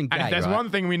 Christian Gay. And if there's right?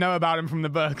 one thing we know about him from the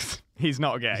books, he's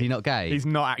not gay. Is he not gay? He's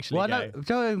not actually Well, gay. no,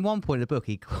 Joe, in one point in the book,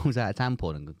 he calls out a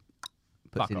tampon and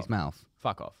puts it in his mouth.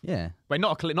 Fuck off. Yeah. Wait,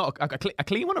 not a clean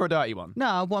one or a dirty one?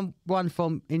 No, one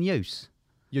from in use.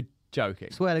 You're joking.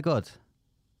 Swear to God.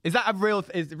 Is that a real?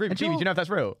 Ruben, do you know if that's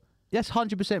real? That's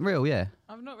 100% real. Yeah.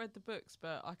 I've not read the books,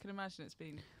 but I can imagine it's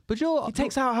been... But Joe, He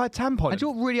takes out her tampon and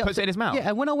Joe really puts it in his mouth. Yeah,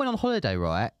 and when I went on holiday,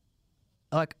 right,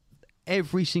 like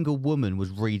every single woman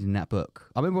was reading that book.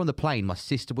 I remember on the plane, my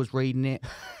sister was reading it.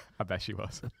 I bet she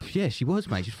was. Yeah, she was,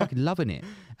 mate. She was fucking loving it.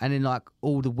 And then, like,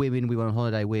 all the women we went on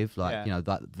holiday with, like, you know,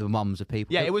 like the mums of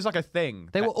people. Yeah, it was like a thing.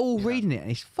 They were all reading it,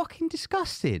 and it's fucking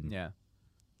disgusting. Yeah.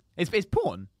 It's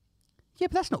porn. Yeah,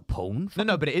 but that's not porn.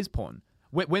 No, but it is porn.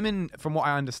 Women, from what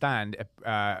I understand,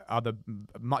 are the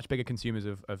much bigger consumers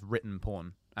of written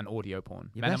porn and audio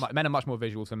porn. Yeah, men are much more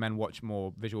visual, so men watch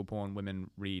more visual porn. Women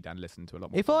read and listen to a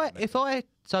lot more.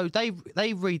 So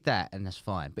they read that and that's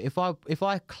fine. But if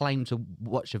I claim to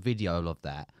watch a video of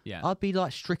that, I'd be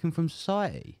like stricken from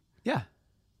society. Yeah,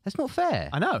 that's not fair.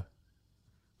 I know.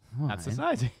 All That's right.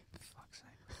 society. For fuck's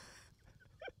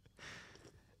sake.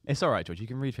 It's all right, George. You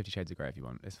can read 50 Shades of Grey if you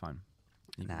want. It's fine.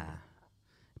 Nah.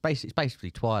 It's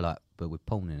basically Twilight, but with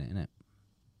porn in it, isn't it?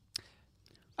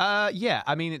 Yeah.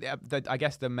 I mean, I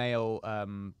guess the male,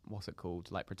 what's it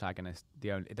called? Like protagonist,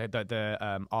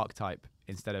 the archetype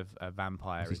instead of a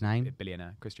vampire. What's his name? A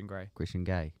billionaire, Christian Grey. Christian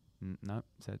Grey. No,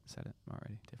 said it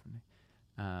already differently.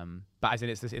 But as in,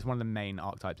 it's one of the main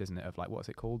archetypes, isn't it? Of like, what's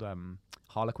it called?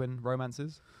 Harlequin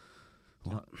romances.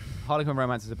 What? Harlequin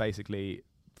romances are basically,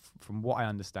 from what I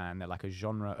understand, they're like a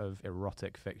genre of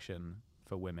erotic fiction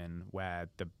for women where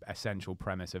the essential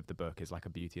premise of the book is like a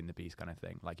Beauty and the Beast kind of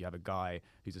thing. Like you have a guy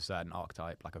who's a certain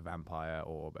archetype, like a vampire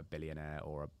or a billionaire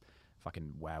or a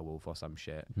fucking werewolf or some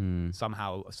shit.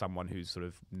 Somehow someone who's sort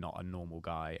of not a normal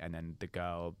guy, and then the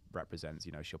girl represents,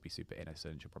 you know, she'll be super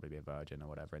innocent, she'll probably be a virgin or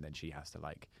whatever, and then she has to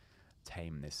like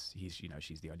tame this.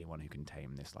 She's the only one who can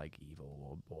tame this like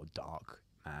evil or dark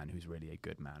man who's really a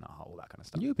good man, all that kind of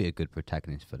stuff. You'd be a good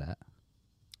protagonist for that.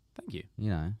 Thank you. You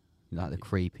know, like the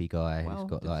creepy guy who's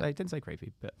got like. I didn't say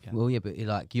creepy, but yeah. Well, yeah, but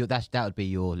like that would be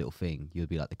your little thing. You'd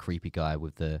be like the creepy guy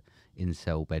with the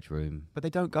incel bedroom. But they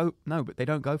don't go. No, but they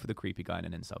don't go for the creepy guy in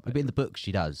an incel bedroom. But in the book,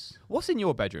 she does. What's in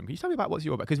your bedroom? Can you tell me about what's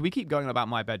your bedroom? Because we keep going on about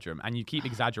my bedroom, and you keep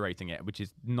exaggerating it, which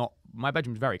is not. My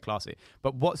bedroom's very classy.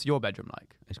 But what's your bedroom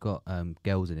like? It's got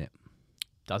girls in it.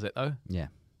 Does it though? Yeah.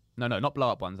 No, not blow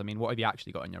up ones. I mean, what have you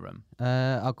actually got in your room?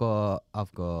 I've got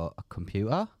a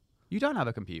computer. You don't have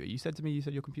a computer. You said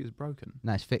your computer's broken.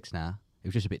 No, it's fixed now. It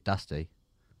was just a bit dusty.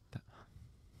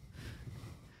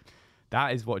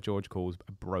 That is what George calls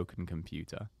a broken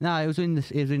computer. No, it was in the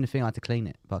thing. I had to clean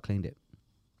it, but I cleaned it.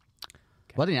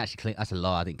 Okay. Well, I didn't actually clean. That's a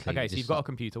lie. I didn't clean it. Okay, so you've got a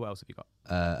computer. What else have you got?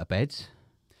 A bed.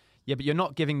 Yeah, but you're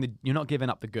not giving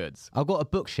up the goods. I've got a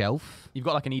bookshelf. You've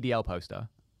got like an EDL poster.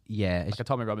 Yeah, it's like a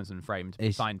Tommy Robinson framed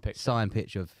signed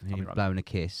picture of him blowing a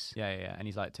kiss. Yeah, and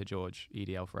he's like, to George,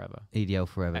 EDL forever. EDL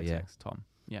forever, XX, yeah. Tom,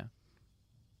 yeah.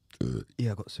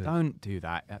 Yeah, I got to. Don't do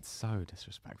that. That's so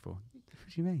disrespectful.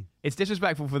 What do you mean? It's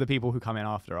disrespectful for the people who come in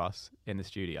after us in the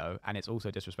studio, and it's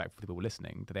also disrespectful for the people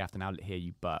listening that they have to now hear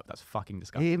you burp. That's fucking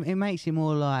disgusting. It makes it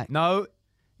more like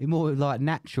more like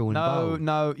natural. And bold.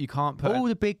 No, you can't put all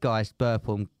the big guys burp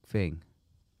on thing.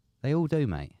 They all do,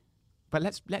 mate. But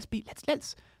let's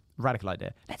radical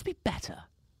idea. Let's be better.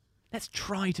 Let's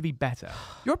try to be better.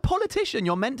 You're a politician.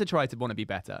 You're meant to try to want to be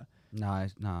better. No.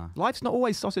 Life's not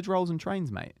always sausage rolls and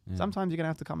trains, mate. Yeah. Sometimes you're going to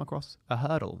have to come across a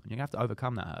hurdle, and you're going to have to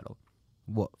overcome that hurdle.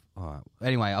 What? All right.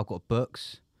 Anyway, I've got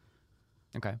books.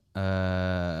 Okay.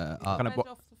 Bed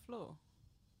off the floor?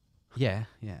 Yeah.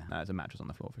 No, there's a mattress on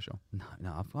the floor for sure.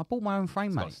 No. I bought my own frame,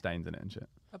 It's mate. got stains in it and shit.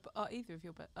 Are either of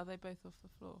your are they both off the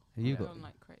floor? You They're got on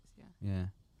like crates, yeah. Yeah.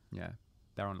 Yeah.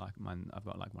 They're on like mine. I've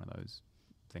got like one of those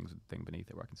thing beneath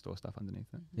it where I can store stuff underneath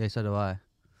it. Yeah, so do I.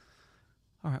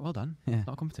 All right, well done. Yeah.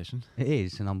 Not a competition. It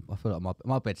is, and I feel like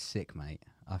my bed's sick, mate.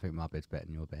 I think my bed's better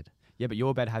than your bed. Yeah, but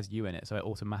your bed has you in it, so it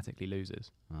automatically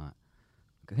loses. All right.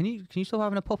 Can you stop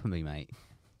having a pop at me, mate?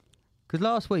 Because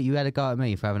last week you had a go at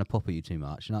me for having a pop at you too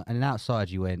much, and then outside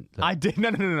you went. Look, I did. No,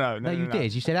 you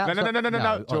did. You said outside.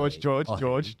 No.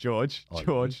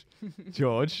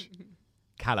 George.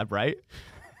 Calibrate.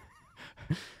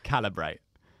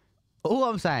 All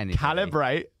I'm saying is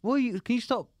calibrate. Can you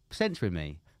stop censoring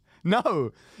me?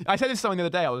 No, I said this to someone the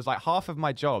other day. I was like, half of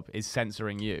my job is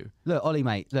censoring you. Look, Ollie,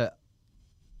 mate. Look,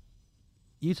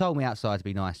 you told me outside to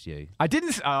be nice to you. I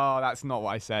didn't. Oh, that's not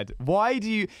what I said. Why do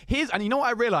you? And you know what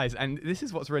I realized, and this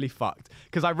is what's really fucked,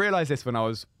 because I realized this when I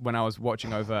was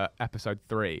watching over episode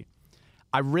 3.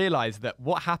 I realized that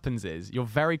what happens is you're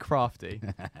very crafty,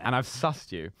 and I've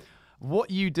sussed you. What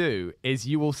you do is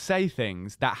you will say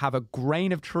things that have a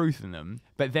grain of truth in them,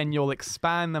 but then you'll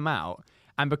expand them out.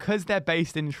 And because they're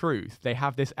based in truth, they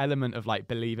have this element of like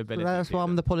believability. Well, that's why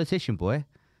I'm the politician, boy.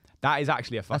 That is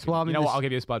actually a fucking... That's why I'm you in know the what? I'll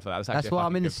give you a spud for that. That's why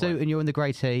I'm in the suit and you're in the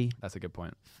grey tee. That's a good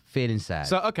point. Feeling sad.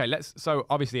 So, okay, So,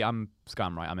 obviously, I'm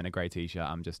scum, right? I'm in a grey t-shirt.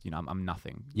 I'm just, I'm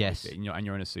nothing. Yes. And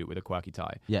you're in a suit with a quirky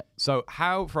tie. Yeah. So,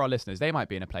 how, for our listeners, they might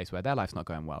be in a place where their life's not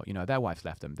going well. Their wife's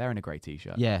left them. They're in a grey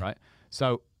t-shirt. Yeah. Right?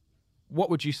 So, what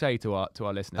would you say to our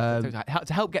listeners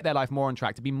to help get their life more on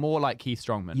track, to be more like Keith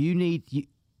Strongman? You need...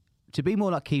 to be more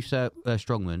like Keith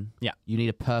Strongman, yeah, you need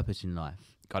a purpose in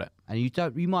life. Got it. And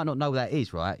you might not know what that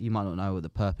is, right? You might not know what the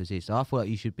purpose is. So I feel like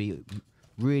you should be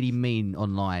really mean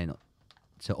online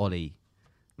to Ollie.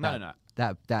 No.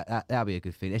 That'd be a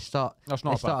good thing. Let's start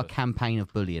a campaign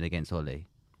of bullying against Ollie.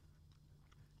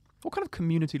 What kind of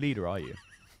community leader are you?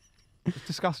 It's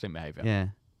disgusting behaviour. Yeah,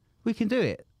 we can do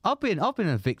it. I've been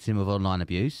a victim of online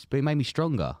abuse, but it made me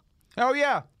stronger. Oh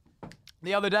yeah,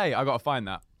 the other day I got to find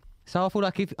that. So I feel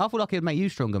like it'd make you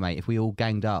stronger, mate, if we all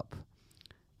ganged up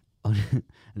and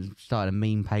started a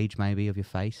meme page maybe of your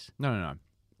face. No.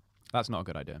 That's not a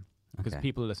good idea. Because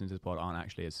people who listen to this pod aren't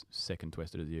actually as sick and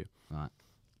twisted as you. Right.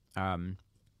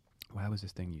 Where was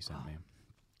this thing you sent me?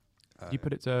 You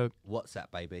put it to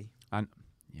WhatsApp, baby. And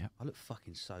yeah, I look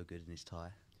fucking so good in this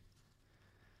tie.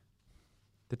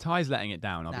 The tie's letting it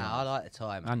down. I like the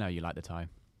tie, mate. I know you like the tie.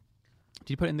 Did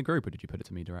you put it in the group or did you put it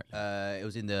to me directly? It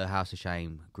was in the House of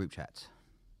Shame group chat.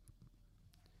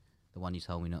 The one you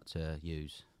told me not to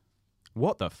use.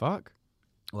 What the fuck?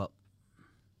 Well,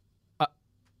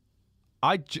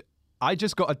 I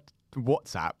just got a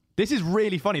WhatsApp. This is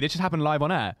really funny. This just happened live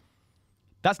on air.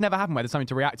 That's never happened where there's something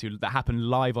to react to that happened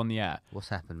live on the air. What's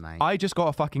happened, mate? I just got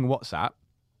a fucking WhatsApp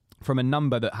from a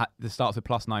number that starts with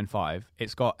 +95.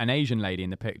 It's got an Asian lady in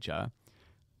the picture.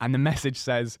 And the message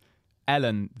says,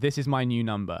 Ellen, this is my new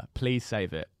number. Please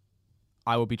save it.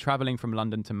 I will be travelling from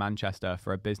London to Manchester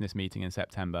for a business meeting in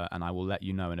September, and I will let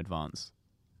you know in advance.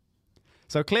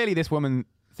 So clearly this woman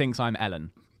thinks I'm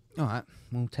Ellen. All right.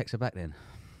 We'll text her back then.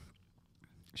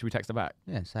 Should we text her back?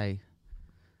 Yeah, say...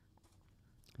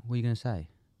 What are you going to say?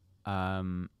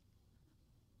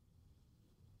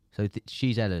 So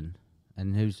she's Ellen,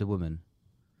 and who's the woman?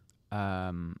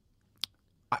 I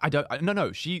don't...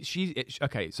 No.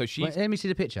 Okay, so she's... Wait, let me see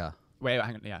the picture. Wait,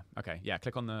 hang on. Yeah, okay. Yeah,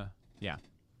 click on the... Yeah.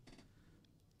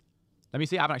 Let me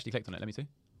see. I haven't actually clicked on it. Let me see.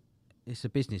 It's a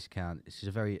business account. This is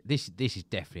a very... This is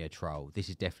definitely a troll. This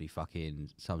is definitely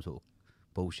fucking some sort of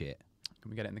bullshit.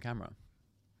 Can we get it in the camera?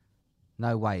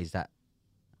 No way is that...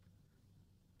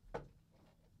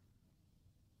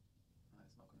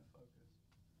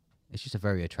 It's just a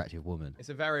very attractive woman. It's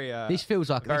a very... this feels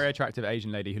like... very attractive Asian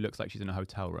lady who looks like she's in a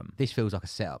hotel room. This feels like a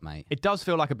setup, mate. It does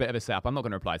feel like a bit of a setup. I'm not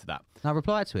going to reply to that. No,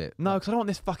 reply to it. No, because I don't want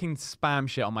this fucking spam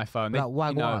shit on my phone. Like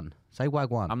Wagwan. Say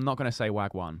Wagwan. I'm not going to say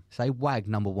Wagwan. Say Wag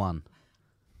number 1.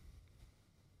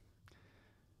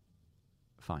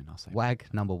 Fine, I'll say Wag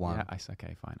number 1. Yeah,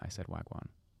 okay, fine. I said Wagwan.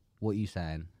 What are you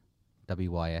saying?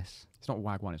 WYS? It's not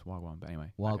Wagwan, it's Wagwan, but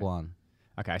anyway. Wagwan.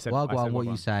 Okay, I said Wagwan, what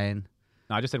are you saying?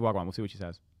 No, I just said Wagwan. We'll see what she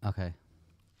says. Okay.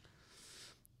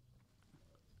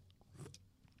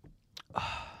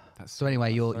 So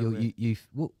anyway, you.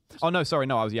 Oh no, sorry,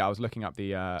 no. I was looking up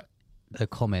the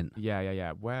comment.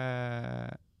 Yeah.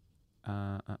 Where?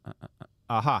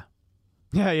 Aha.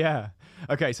 Yeah.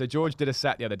 Okay, so George did a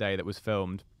set the other day that was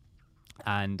filmed,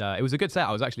 and it was a good set.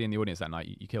 I was actually in the audience that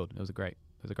night. You killed. It was a great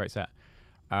set.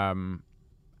 And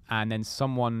then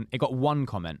it got one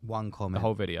comment. One comment. The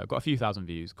whole video got a few thousand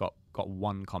views. Got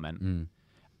one comment,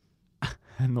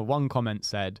 and the one comment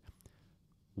said,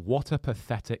 "What a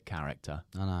pathetic character."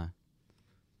 I know.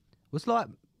 It's like,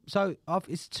 so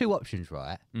it's two options,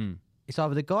 right? It's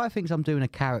either the guy thinks I'm doing a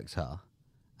character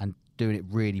and doing it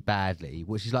really badly,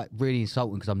 which is like really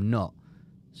insulting because I'm not.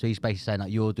 So he's basically saying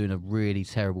like you're doing a really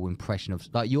terrible impression of,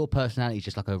 like your personality is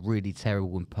just like a really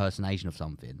terrible impersonation of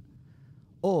something.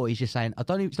 Or he's just saying, it's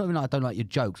not even like I don't like your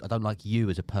jokes, I don't like you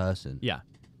as a person. Yeah.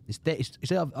 I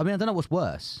mean, I don't know what's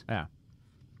worse. Yeah.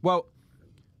 Well,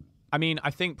 I mean, I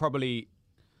think probably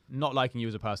not liking you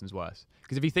as a person is worse.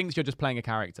 Because if he thinks you're just playing a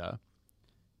character,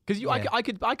 because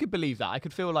I could believe that. I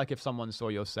could feel like if someone saw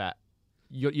your set,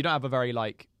 you don't have a very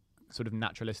like sort of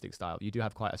naturalistic style. You do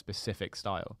have quite a specific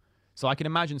style. So I can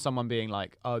imagine someone being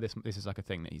like, "Oh, this is like a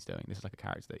thing that he's doing. This is like a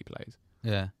character that he plays."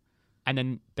 Yeah. And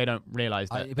then they don't realise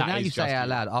that. But now you say it out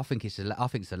loud, I think it's the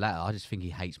latter. I just think he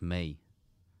hates me.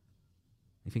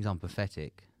 He thinks I'm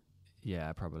pathetic.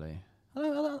 Yeah, probably.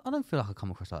 I don't feel like I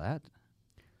come across like that.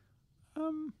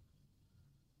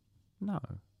 No.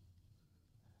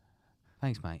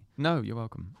 Thanks, mate. No, you're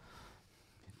welcome.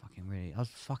 Fucking really.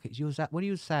 When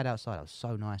you were sad outside, I was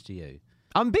so nice to you.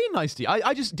 I'm being nice to you.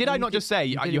 I not just say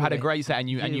you had a great set and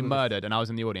you murdered and I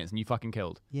was in the audience and you fucking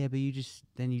killed? Yeah, but you just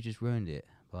ruined it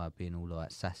by being all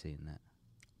like sassy and that.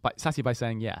 But sassy by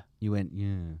saying yeah. You went,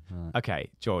 yeah. Right.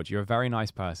 Okay, George, you're a very nice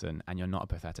person and you're not a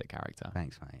pathetic character.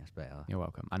 Thanks, mate. That's better. You're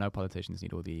welcome. I know politicians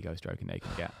need all the ego stroking they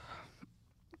can get.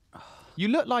 You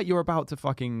look like you're about to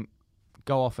fucking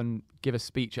go off and give a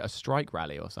speech at a strike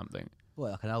rally or something.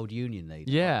 What, like an old union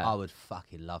leader? Yeah. I would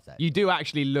fucking love that. You do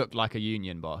actually look like a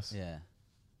union boss. Yeah.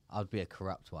 I'd be a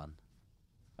corrupt one.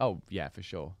 Oh, yeah, for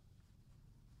sure.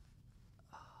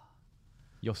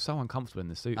 You're so uncomfortable in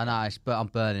the suit. I know, but I'm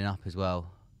burning up as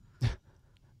well.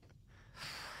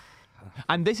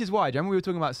 And this is why, do you remember we were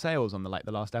talking about sales on the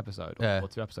last episode or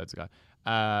 2 episodes ago?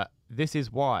 This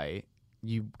is why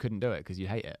you couldn't do it, because you'd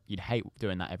hate it. You'd hate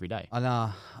doing that every day. I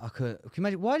know. I could. Can you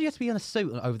imagine? Why do you have to be in a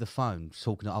suit over the phone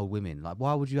talking to old women? Like,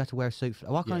 why would you have to wear a suit?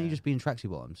 Why can't you just be in tracksuit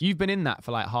bottoms? You've been in that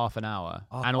for like half an hour,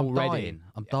 and I'm already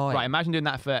I'm dying. Right, imagine doing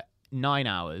that for 9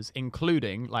 hours,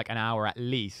 including like an hour at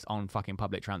least on fucking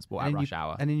public transport at rush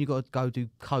hour. And then you got to go do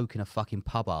coke in a fucking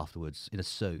pub afterwards in a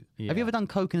suit. Yeah. Have you ever done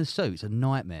coke in a suit? It's a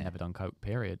nightmare. Never done coke,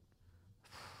 period.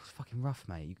 It's fucking rough,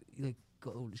 mate. You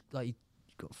got all this, like, you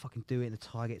got to fucking do it, and the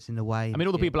tie gets in the way. I mean,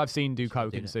 all the people I've seen do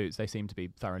coke in suits, they seem to be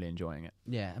thoroughly enjoying it.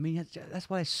 Yeah, I mean, that's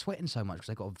why they're sweating so much, because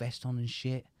they got a vest on and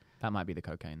shit. That might be the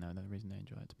cocaine, though, the reason they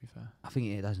enjoy it, to be fair. I think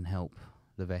it doesn't help,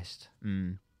 the vest. Do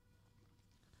you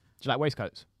like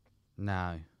waistcoats?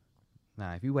 No.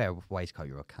 If you wear a waistcoat,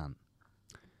 you're a cunt.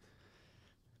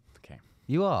 Okay.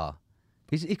 You are.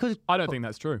 Because I don't think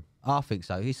that's true. I think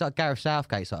so. It's like Gareth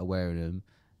Southgate started wearing them,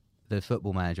 the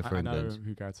football manager for England. I know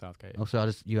who Gareth Southgate is.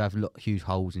 Also, you have huge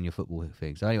holes in your football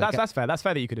thing. So anyway, that's fair. That's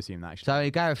fair that you could assume that, actually. So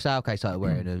Gareth Southgate started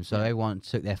wearing them. So everyone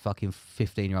took their fucking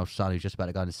 15-year-old son who's just about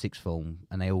to go into sixth form,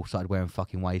 and they all started wearing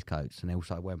fucking waistcoats, and they all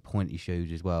started wearing pointy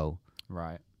shoes as well.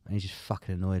 Right. And he's just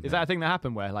fucking annoyed. Is that a thing that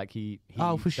happened where like he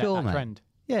for set sure, that mate. trend?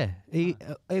 Yeah.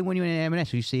 When you're in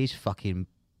M&S, you see his fucking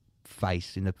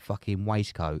face in the fucking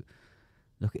waistcoat.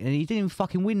 Look, and he didn't even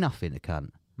fucking win nothing, the cunt.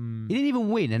 He didn't even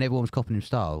win, and everyone was copying his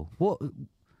style. What?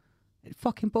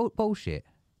 Fucking bullshit.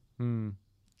 I don't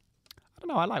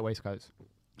know. I like waistcoats.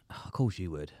 Oh, of course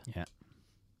you would. Yeah.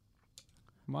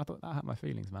 Well, I thought that hurt my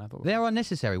feelings, man. I thought They're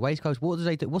unnecessary. Waistcoats, what do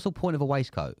they do? What's the point of a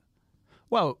waistcoat?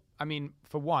 Well, I mean,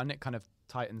 for one, it kind of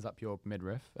tightens up your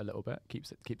midriff a little bit,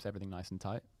 keeps everything nice and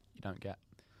tight. You don't get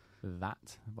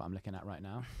that, what I'm looking at right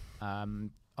now.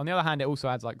 On the other hand, it also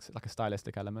adds like a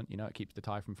stylistic element. You know, it keeps the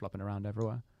tie from flopping around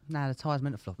everywhere. Nah, the tie's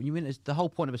meant to flop. The whole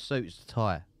point of a suit is the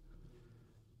tie.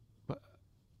 But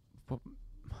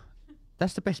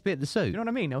that's the best bit of the suit. You know what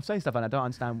I mean? They'll say stuff and I don't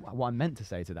understand what I'm meant to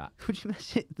say to that. What do you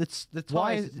mean? The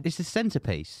tie it's the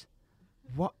centerpiece.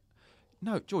 What?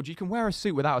 No, George, you can wear a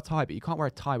suit without a tie, but you can't wear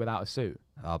a tie without a suit.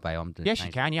 Oh, babe, I'm doing. Yes,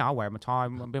 you can. Yeah, I'll wear my tie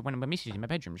when my missus is in my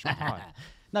bedroom. She's my tie.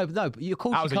 No, but of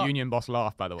course that was a union boss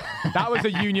laugh, by the way. That was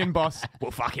a union boss.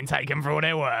 We'll fucking take them for what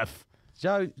they're worth.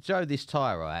 Joe, this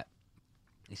tie, right?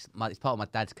 It's part of my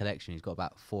dad's collection. He's got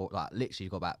about he's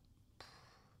got about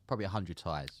probably 100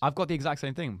 ties. I've got the exact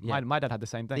same thing. Yeah. My dad had the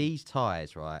same thing. These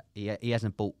ties, right? He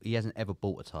hasn't ever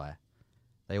bought a tie.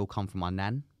 They all come from my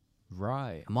nan.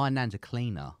 Right. And my nan's a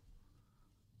cleaner.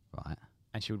 Right.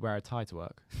 And she would wear a tie to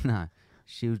work. No,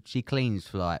 she cleans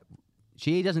for like.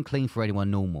 She doesn't clean for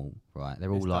anyone normal, right? They're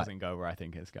all this like. Doesn't go where I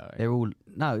think it's going. They're all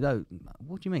no.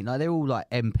 What do you mean? Like they're all like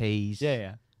MPs.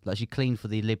 Yeah. Like she cleaned for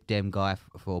the Lib Dem guy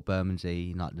for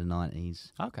Bermondsey in like the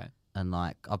 90s. Okay. And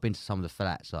like I've been to some of the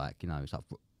flats, like it's like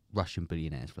Russian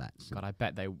billionaires' flats. God, I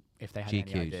bet if they had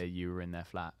GQs. any idea you were in their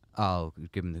flat. Oh,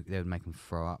 they would make them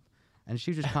throw up. And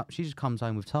she just comes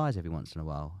home with ties every once in a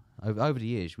while. Over the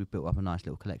years, we've built up a nice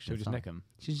little collection. She'll just nick them.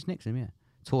 She just nicks them, yeah.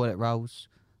 Toilet rolls,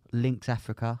 Lynx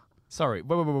Africa. Sorry,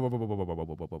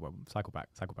 whoa. Cycle back.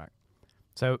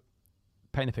 So,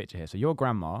 paint the picture here. So your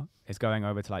grandma is going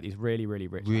over to like these really, really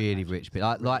rich,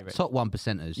 like rich. Top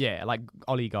 1%ers. Yeah, like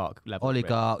oligarch level.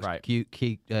 Oligarchs, right.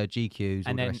 GQs,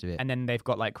 and all the rest of it. And then they've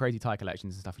got like crazy tie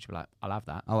collections and stuff. Which be like, I'll have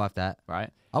that. I'll have that.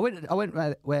 Right. I went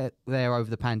there over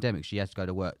the pandemic. She had to go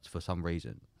to work for some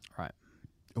reason. Right.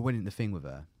 I went in the thing with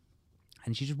her.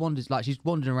 And she just wanders, like she's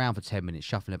wandering around for 10 minutes,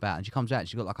 shuffling about, and she comes out and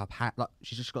she's got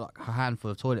she's just got like her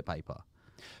handful of toilet paper.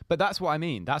 But that's what I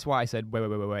mean. That's why I said,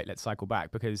 wait, let's cycle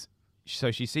back, because so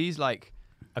she sees like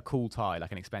a cool tie,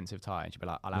 like an expensive tie, and she'll be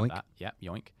like, I'll have that. Yep,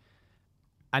 yoink.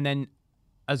 And then,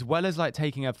 as well as like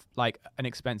taking an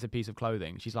expensive piece of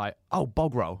clothing, she's like, oh,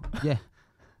 bog roll. Yeah.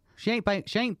 She ain't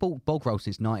bought bog roll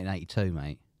since 1982,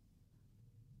 mate.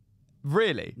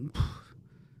 Really?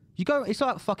 You go, it's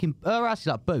like fucking, her house is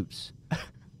like Boots.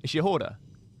 Is she a hoarder?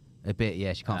 A bit,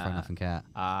 yeah. She can't throw nothing out.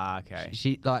 Okay.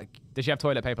 She like. Does she have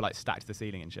toilet paper like stacked to the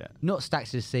ceiling and shit? Not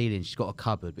stacked to the ceiling. She's got a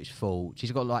cupboard, but it's full.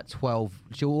 She's got like 12.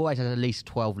 She always has at least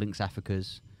 12 Lynx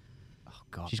Africas. Oh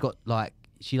god. She's got like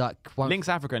she like won't... Lynx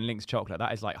Africa and Lynx Chocolate.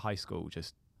 That is like high school.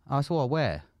 Just that's what I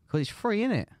wear because it's free,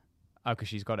 isn't it? oh, because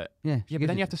she's got it. Yeah. Yeah, but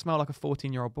then you have to smell like a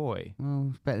 14-year-old boy. Well,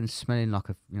 it's better than smelling like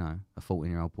a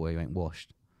 14-year-old boy who ain't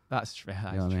washed. That's true.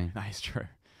 That's You know what I true. mean? That is true.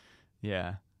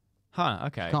 Yeah. Huh.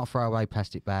 Okay. Can't throw away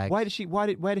plastic bags. Where did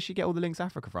she get all the Lynx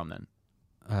Africa from then?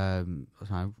 I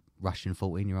don't know, Russian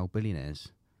 14-year-old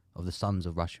billionaires, of the sons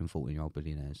of Russian 14-year-old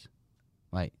billionaires.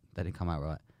 Wait, that didn't come out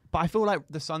right. But I feel like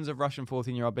the sons of Russian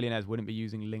 14-year-old billionaires wouldn't be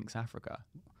using Lynx Africa.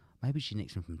 Maybe she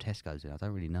nicks them from Tesco's. I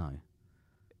don't really know.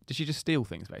 Does she just steal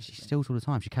things, She basically? steals all the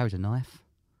time. She carries a knife.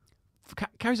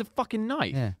 Carries a fucking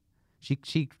knife? Yeah.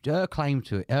 Her claim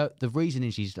to it. The reason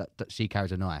is that she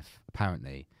carries a knife.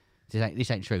 Apparently,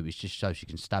 this ain't true. It's just so she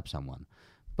can stab someone.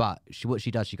 But what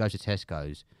she does, she goes to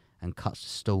Tesco's and cuts the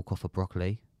stalk off of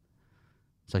broccoli,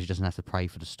 so she doesn't have to pay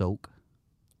for the stalk.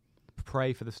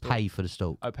 Pray for the stalk? Pay for the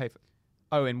stalk. Oh, pay for...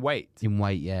 Oh, in weight? In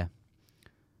weight, yeah.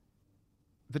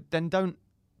 But then don't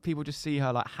people just see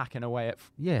her like hacking away at...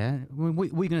 Yeah.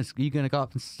 You gonna go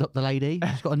up and stop the lady?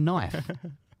 She's got a knife.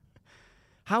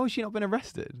 How has she not been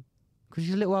arrested? Because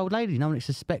she's a little old lady. No one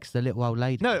suspects the little old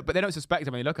lady. No, but they don't suspect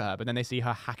her when they look at her, but then they see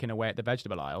her hacking away at the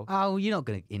vegetable aisle. Oh, you're not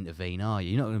going to intervene, are you?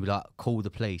 You're not going to be like, call the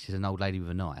police. There's an old lady with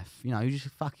a knife. You know, you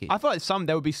just fuck it. I feel like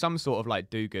there would be some sort of like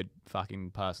do-good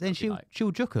fucking person. Then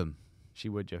she'll juke him. She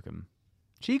would juke him.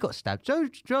 She got stabbed.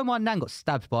 Joe, my nan got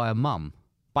stabbed by her mum.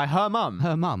 By her mum?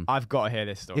 Her mum. I've got to hear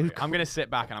this story. I'm going to sit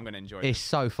back and I'm going to enjoy it. It's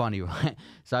so funny, right?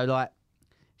 So, like,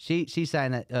 she's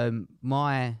saying that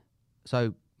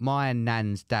my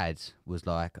nan's dad was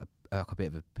like a bit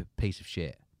of a piece of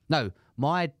shit. No,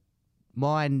 my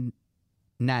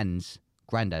nan's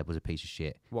granddad was a piece of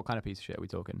shit. What kind of piece of shit are we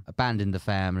talking? Abandoned the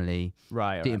family.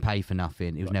 Right. Didn't pay for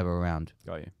nothing. He was never around.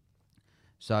 Got you.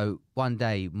 So one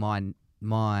day,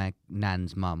 my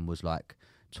nan's mum was like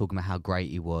talking about how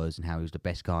great he was and how he was the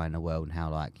best guy in the world and how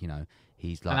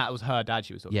he's like. And that was her dad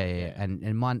she was talking about. Yeah.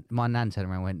 And my nan turned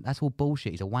around and went, "That's all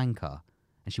bullshit. He's a wanker."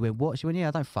 And she went, "What?" She went, "Yeah,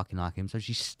 I don't fucking like him." So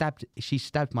she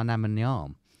stabbed my nan in the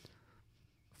arm.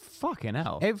 Fucking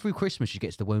hell. Every Christmas she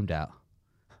gets the wound out.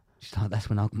 She's like, that's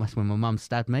when my mum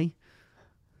stabbed me.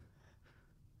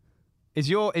 Is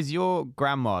your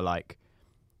grandma like?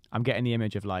 I'm getting the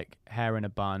image of like hair in a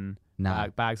bun,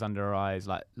 bags under her eyes,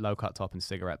 like low cut top and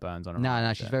cigarette burns on her.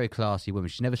 No, she's a very classy woman.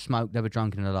 She's never smoked, never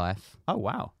drunk in her life. Oh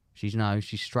wow. She's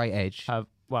straight edge.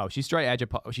 Well, she's straight edge.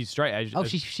 She's straight edge. Oh,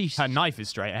 she's her knife is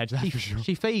straight edge. That's for sure.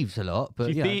 She thieves a lot,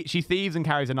 but she thieves and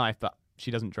carries a knife, but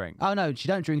she doesn't drink. Oh no, she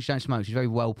don't drink. She don't smoke. She's very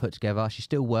well put together. She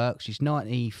still works. She's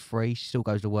 93. She still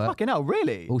goes to work. Fucking hell,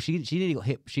 really? Well, she nearly got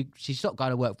hit. She stopped going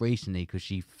to work recently because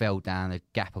she fell down the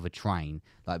gap of a train,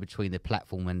 like between the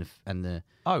platform and the.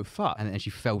 Oh fuck! And then she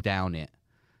fell down it.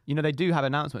 You know they do have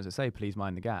announcements that say "Please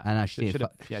mind the gap." I know she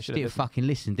didn't fucking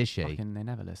listen, did she? Fucking, they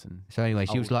never listen. So anyway,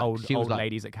 she was like old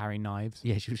ladies that carry knives.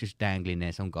 Yeah, she was just dangling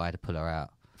there. Some guy had to pull her out.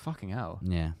 Fucking hell.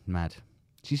 Yeah, mad.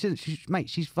 She said, "Mate,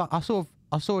 I saw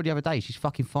her the other day. She's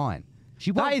fucking fine.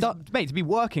 Mate, to be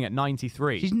working at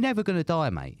 93. She's never gonna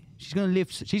die, mate. She's gonna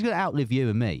live. She's gonna outlive you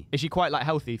and me. Is she quite like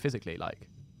healthy physically, like?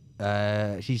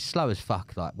 She's slow as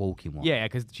fuck, like walking one. Yeah,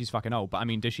 because she's fucking old. But I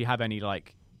mean, does she have any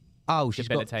like? Oh, she's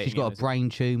got a brain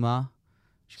tumor.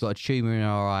 She's got a tumor in her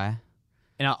eye.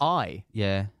 In her eye?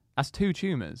 Yeah. That's 2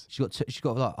 tumors. She's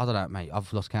got like, I don't know, mate.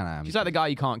 I've lost count of them. She's like the guy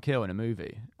you can't kill in a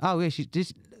movie. Oh yeah,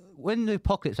 when the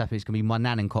apocalypse happens, it's gonna be my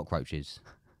nan and cockroaches.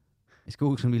 It's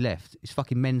all gonna be left. It's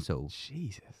fucking mental.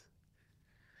 Jesus.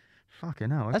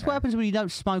 Fucking hell. Okay. That's what happens when you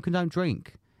don't smoke and don't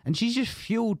drink. And she's just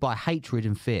fueled by hatred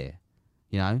and fear.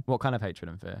 You know? What kind of hatred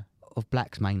and fear? Of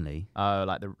blacks mainly. Oh,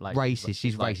 racist.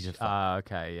 She's racist as fuck.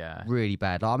 Okay, yeah. Really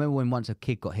bad. Like, I remember when once a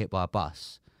kid got hit by a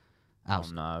bus. Oh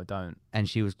no, don't. And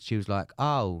she was like,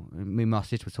 oh, me and my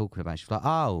sister were talking about it. She was like,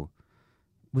 oh,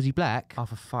 was he black? Oh,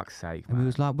 for fuck's sake, man. And we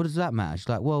was like, what does that matter? She's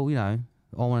like, well, I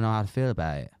want to know how to feel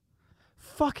about it.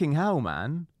 Fucking hell,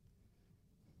 man.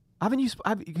 Can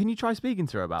you try speaking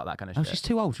to her about that kind of shit? Oh, she's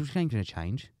too old. She ain't going to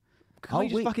change. Can we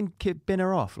just fucking bin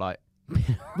her off? Like,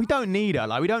 we don't need her.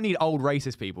 Like, we don't need old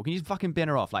racist people. Can you just fucking bin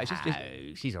her off? Like,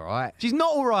 she's all right. She's not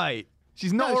all right.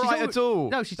 She's not all right at all.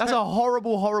 No, that's a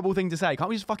horrible, horrible thing to say. Can't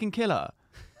we just fucking kill her?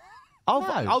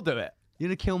 I'll do it. You're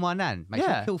going to kill my nan? Mate,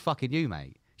 yeah. She'll kill fucking you,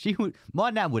 mate. My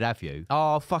nan would have you.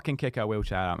 Oh, I'll fucking kick her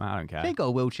wheelchair out. I don't care. She ain't got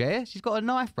a wheelchair. She's got a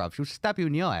knife, bruv. She'll stab you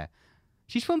in the eye.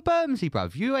 She's from Bermondsey,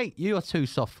 bruv. You are too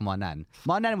soft for my nan.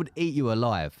 My nan would eat you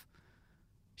alive.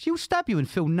 She'll stab you and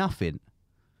feel nothing.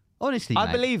 Honestly, mate.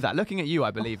 I believe that. Looking at you,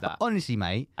 I believe that. Honestly,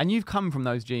 mate. And you've come from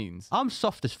those genes. I'm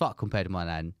soft as fuck compared to my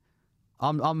nan.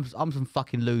 I'm some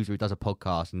fucking loser who does a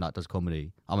podcast and does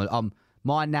comedy.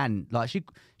 My nan, like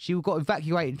she got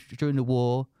evacuated during the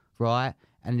war, right?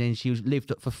 And then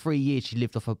lived for 3 years. She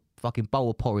lived off a fucking bowl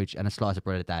of porridge and a slice of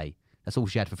bread a day. That's all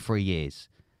she had for 3 years.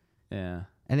 Yeah.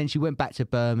 And then she went back to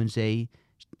Bermondsey.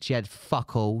 She had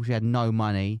fuck all. She had no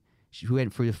money. She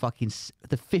went through the 50s,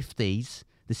 the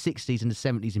 60s and the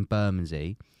 70s in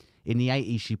Bermondsey. In the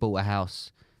 80s, she bought a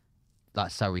house like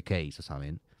Surrey Quays or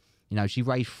something. You know, she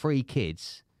raised 3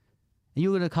 kids. And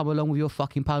you're going to come along with your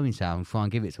fucking ponytail and try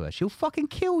and give it to her. She'll fucking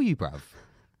kill you, bruv.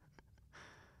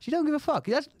 She don't give a fuck.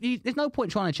 There's no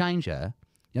point trying to change her.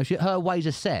 You know, her ways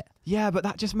are set. Yeah, but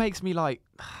that just makes me like,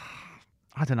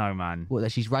 I don't know, man. What,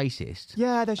 that she's racist?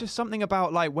 Yeah, there's just something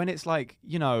about like when it's like,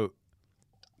 you know,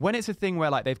 when it's a thing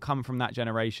where like they've come from that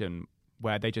generation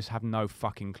where they just have no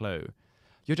fucking clue.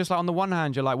 You're just like, on the one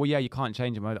hand, you're like, well, yeah, you can't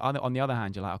change them. On the other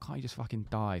hand, you're like, oh, can't you just fucking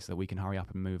die so that we can hurry up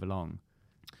and move along?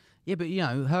 Yeah, but, you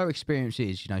know, her experience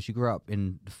is, you know, she grew up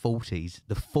in the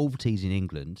 40s in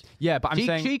England. Yeah, but I'm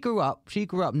saying... She grew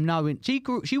up knowing...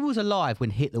 She was alive when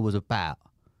Hitler was about.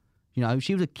 You know,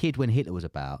 she was a kid when Hitler was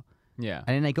about. Yeah.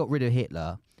 And then they got rid of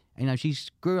Hitler. And, you know, she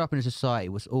grew up in a society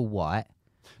that was all white.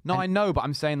 No, I know, but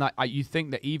I'm saying that you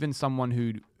think that even someone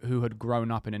who had grown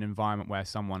up in an environment where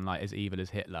someone like as evil as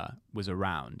Hitler was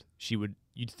around,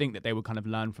 you'd think that they would kind of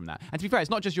learn from that. And to be fair,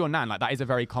 it's not just your nan. Like that is a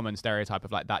very common stereotype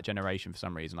of like that generation for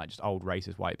some reason, like just old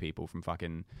racist white people from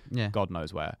fucking God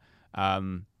knows where.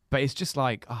 But it's just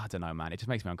like, oh, I don't know, man. It just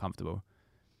makes me uncomfortable.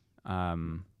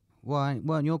 Why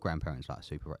weren't your grandparents like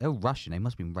super? They were Russian. They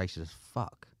must have been racist as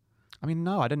fuck. I mean,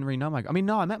 no, I didn't really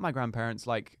know I met my grandparents.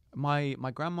 Like my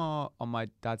grandma on my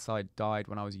dad's side died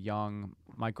when I was young.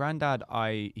 My granddad,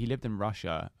 he lived in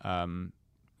Russia.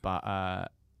 But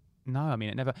no, I mean,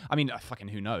 it never, I mean, fucking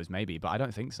who knows, maybe, but I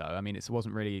don't think so. I mean, it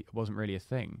wasn't really a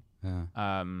thing. Yeah.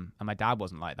 And my dad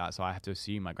wasn't like that, so I have to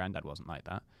assume my granddad wasn't like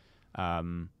that.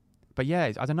 But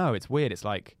yeah, I don't know, it's weird. It's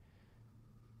like,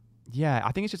 yeah,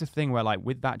 I think it's just a thing where like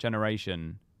with that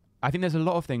generation, I think there's a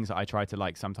lot of things that I try to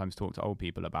like sometimes talk to old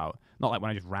people about. Not like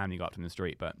when I just randomly go up to them in the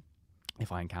street, but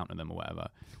if I encounter them or whatever.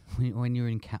 When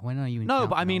are you? No,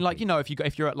 but I mean, like, you know, if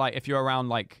you're around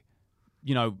like,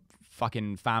 you know,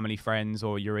 fucking family, friends,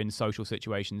 or you're in social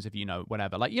situations, if you know,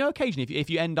 whatever. Like, you know, occasionally if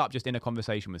you end up just in a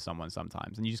conversation with someone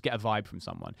sometimes and you just get a vibe from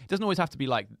someone, it doesn't always have to be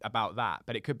like about that,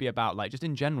 but it could be about like just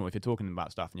in general if you're talking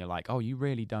about stuff and you're like, oh, you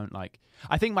really don't like.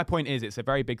 I think my point is it's a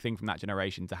very big thing from that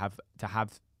generation to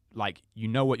have like, you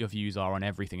know what your views are on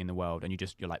everything in the world and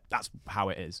you're like, that's how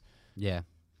it is. Yeah.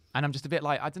 And I'm just a bit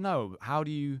like, I don't know,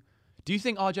 do you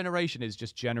think our generation is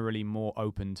just generally more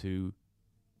open to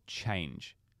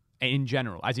change? In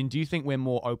general, as in, do you think we're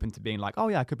more open to being like, oh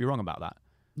yeah, I could be wrong about that?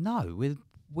 No,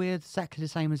 we're exactly the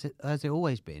same as it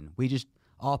always been. We just,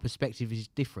 our perspective is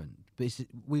different, but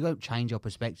we don't change our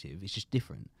perspective. It's just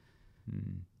different.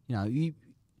 You know,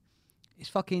 it's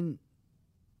fucking.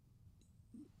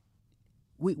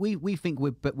 We think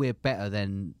we're better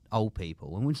than old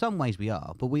people, and in some ways we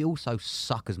are, but we also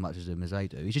suck as much as them as they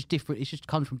do. It's just different. It just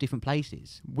comes from different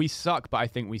places. We suck, but I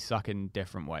think we suck in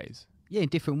different ways. Yeah, in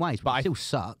different ways, but we still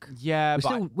suck. Yeah,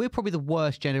 we're probably the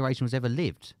worst generation who's ever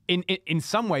lived. In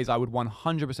some ways, I would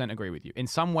 100% agree with you. In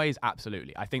some ways,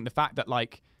 absolutely. I think the fact that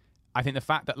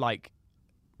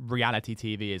reality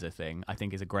TV is a thing, I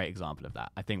think is a great example of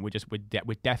that. I think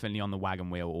we're definitely on the wagon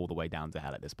wheel all the way down to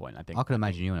hell at this point. I can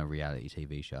imagine you on a reality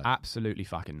TV show. Absolutely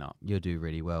fucking not. You'll do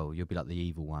really well. You'll be like the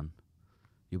evil one.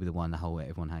 You'll be the one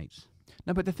everyone hates.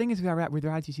 No, but the thing is with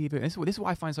reality TV, this is what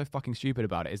I find so fucking stupid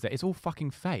about it, is that it's all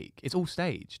fucking fake. It's all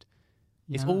staged.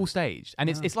 It's all staged. And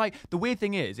it's like, the weird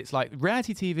thing is, it's like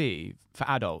reality TV for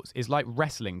adults is like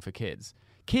wrestling for kids.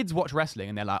 Kids watch wrestling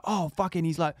and they're like, oh, fucking,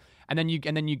 he's like, and then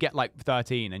you get like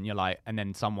 13 and you're like, and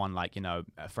then someone like, you know,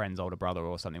 a friend's older brother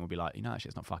or something will be like, you know, that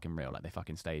shit's not fucking real. Like, they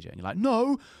fucking stage it. And you're like,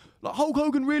 no, like Hulk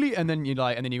Hogan, really? And then you grow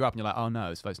up and you're like, oh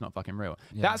no, it's not fucking real.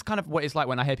 Yeah. That's kind of what it's like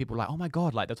when I hear people like, oh my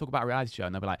God, like they'll talk about a reality show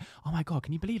and they'll be like, oh my God,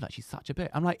 can you believe like she's such a bitch?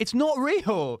 I'm like, it's not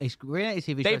real. It's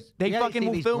reality TV shows. They fucking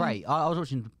will film. Great. I was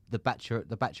watching The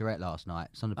Bachelorette last night.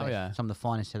 Some of the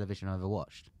finest television I've ever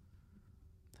watched.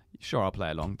 Sure, I'll play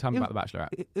along. Tell me about The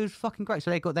Bachelorette. It was fucking great. So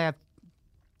they have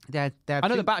I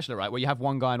know The Bachelor, right? Where you have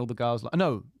one guy and all the girls.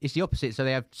 No, it's the opposite. So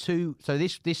they have two. So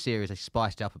this series they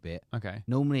spiced up a bit. Okay.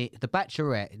 Normally, The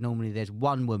Bachelorette. Normally, there's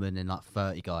one woman and like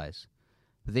 30 guys,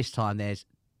 but this time there's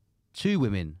 2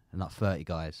 women and like 30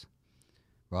 guys.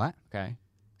 Right. Okay.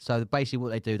 So basically, what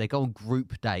they do, they go on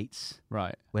group dates.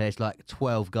 Right. Where there's like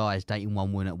 12 guys dating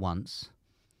one woman at once.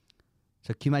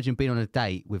 So can you imagine being on a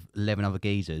date with 11 other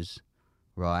geezers?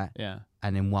 Right. Yeah.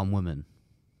 And then one woman.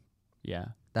 Yeah.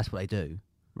 That's what they do.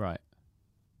 Right.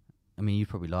 I mean, you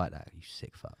probably like that, you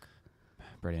sick fuck.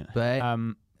 Brilliant.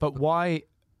 But why?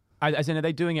 As in, are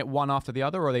they doing it one after the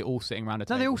other, or are they all sitting around a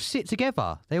table? No, they all sit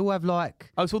together. They all have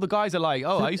like. Oh, so the guys are like,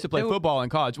 I used to play football in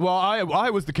college. Well, I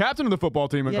was the captain of the football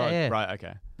team in college. Yeah. Right,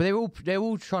 okay. But they're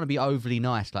all trying to be overly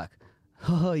nice, like,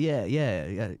 oh yeah.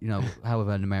 You know,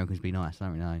 however an Americans be nice. I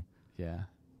don't really know. Yeah.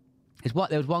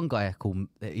 There was one guy called.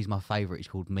 He's my favourite. He's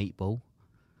called Meatball.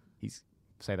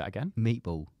 Say that again.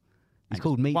 Meatball. He's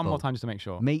called Meatball. One more time just to make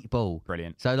sure. Meatball.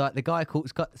 Brilliant. So like the guy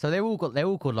called. So they're all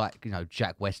called like, you know,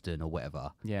 Jack Weston or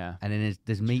whatever. Yeah. And then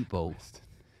there's Meatball.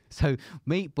 So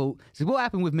Meatball. So what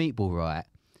happened with Meatball, right,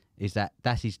 is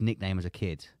that's his nickname as a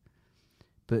kid.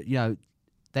 But you know,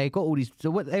 they got all these.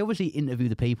 So they obviously interview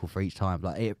the people for each time,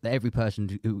 like every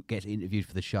person who gets interviewed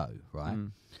for the show, right?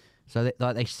 Mm. So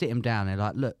they sit him down. They're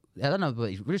like, look, I don't know,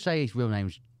 but we'll just say his real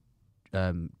name's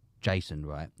Jason,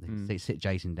 right? They sit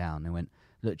Jason down. They went,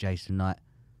 look, Jason, like,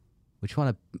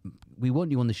 we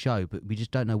want you on the show, but we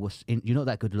just don't know you're not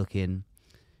that good looking.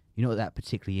 You're not that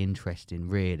particularly interesting,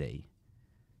 really.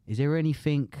 Is there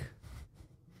anything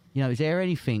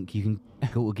you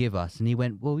can give us? And he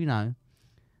went, well, you know,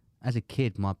 as a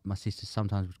kid, my sister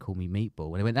sometimes would call me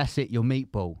Meatball. And they went, that's it, you're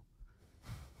Meatball.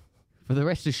 For the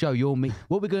rest of the show, you're meat.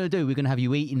 What we're going to do, we're going to have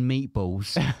you eating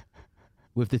meatballs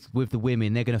with the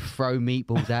women. They're going to throw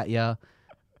meatballs at you.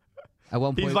 At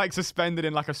one point, he's like suspended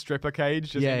in like a stripper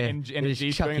cage, just in a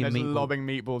G-string, and just lobbing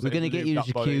meatballs. We're going to get you in a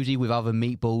jacuzzi with other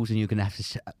meatballs, and you're going to have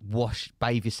to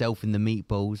bathe yourself in the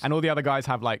meatballs. And all the other guys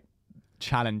have like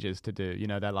challenges to do. You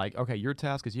know, they're like, okay, your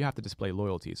task is you have to display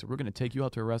loyalty. So we're going to take you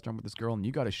out to a restaurant with this girl, and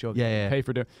you got to show pay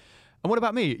for doing. And what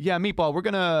about me? Yeah, meatball. We're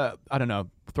gonna, I don't know,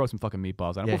 throw some fucking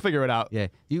meatballs at him. We'll figure it out. Yeah,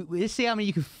 let's see how many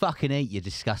you can fucking eat, you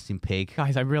disgusting pig.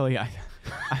 Guys,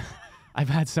 I've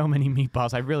had so many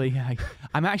meatballs. I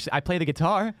play the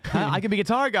guitar. I can be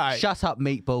guitar guy. Shut up,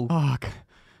 Meatball.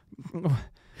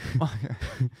 Oh,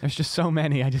 there's just so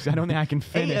many. I don't think I can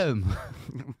finish. Eat them.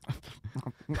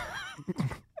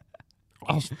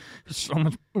 So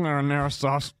much marinara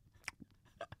sauce.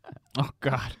 Oh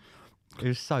God. It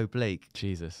was so bleak.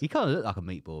 Jesus. He kind of looked like a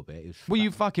meatball a bit. Well,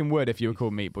 you fucking would if you were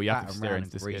called Meatball. You have to stare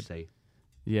into the greasy. skid.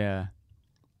 Yeah.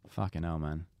 Fucking hell,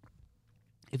 man.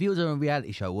 If you was on a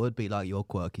reality show, what would be like your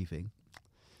quirky thing?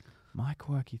 My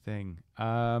quirky thing.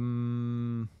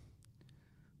 My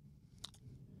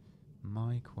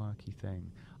quirky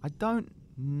thing. I don't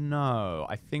know.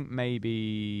 I think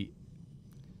maybe.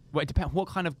 Well, it depends.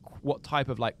 What type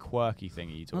of like quirky thing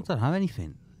are you talking? I don't have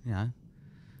anything. You know.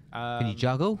 Can you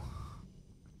juggle?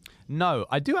 No,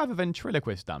 I do have a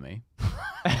ventriloquist dummy.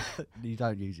 You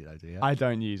don't use it though, do you? I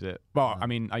don't use it. Well, I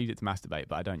mean, I use it to masturbate,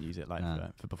 but I don't use it like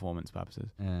for performance purposes.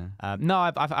 Yeah. No,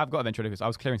 I've got a ventriloquist. I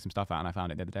was clearing some stuff out and I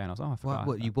found it the other day, and I was I forgot.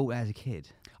 What you bought it as a kid?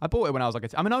 I bought it when I was like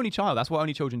I'm an only child. That's what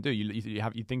only children do.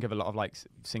 You think of a lot of like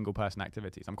single person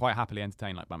activities. I'm quite happily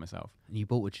entertained like by myself. And you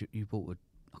bought a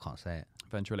I can't say it.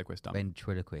 Ventriloquist dummy.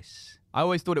 Ventriloquist. I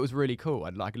always thought it was really cool.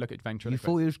 I'd like look at ventriloquist. You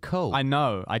thought it was cool? I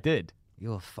know. I did.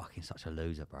 You're fucking such a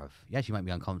loser, bruv. You actually make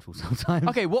me uncomfortable sometimes.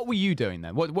 Okay, what were you doing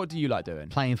then? What do you like doing?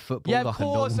 Playing football yeah, like a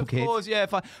normal kid. Yeah, of course, yeah.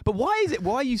 Fine. But why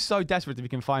are you so desperate to be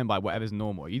confined by whatever's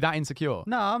normal? Are you that insecure?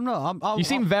 No, I'm not. You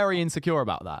seem very insecure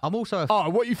about that. I'm also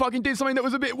what, you fucking did something that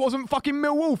wasn't fucking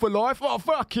Millwall for life? Oh,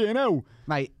 fucking hell.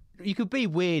 Mate, you could be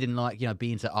weird and like, you know,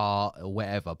 be into art or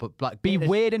whatever, but like... Be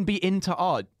weird and be into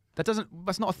art?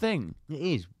 That's not a thing. It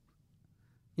is.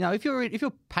 You know, if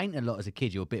you're painting a lot as a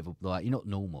kid, you're a bit of you're not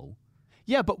normal.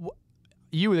 Yeah, but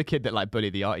you were the kid that like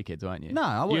bullied the arty kids, weren't you? No,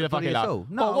 I wasn't bullied at all.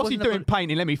 No, what's he doing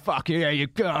painting? Let me there you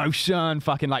go, son.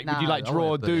 Fucking like, would you like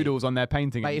draw doodles on their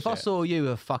painting? Mate, if I saw you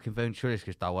a fucking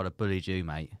ventriloquist, I would have bullied you,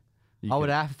 mate. I would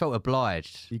have felt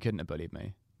obliged. You couldn't have bullied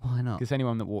me. Why not? Because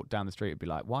anyone that walked down the street would be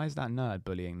like, why is that nerd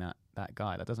bullying that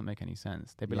guy? That doesn't make any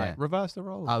sense. They'd be like, reverse the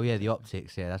roles. Oh, yeah, the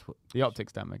optics. Yeah, that's what... The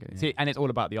optics don't make it. See, and it's all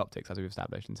about the optics, as we've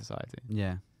established in society.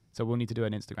 Yeah. So we'll need to do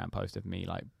an Instagram post of me,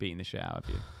 like, beating the shit out of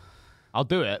you. I'll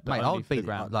do it, but mate, I'll beat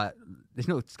like, it's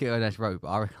not Skittle on this road, but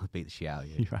I reckon I'd beat the shit out of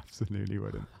you. You absolutely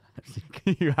wouldn't.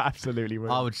 You absolutely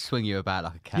would. I would swing you about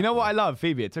like a cat. You know what I love,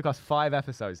 Phoebe? It took us 5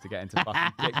 episodes to get into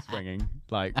fucking dick swinging.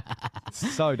 Like,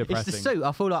 so depressing. It's the suit.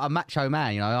 I feel like a macho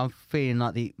man. You know, I'm feeling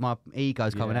like my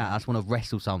ego's coming out. I just want to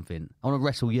wrestle something. I want to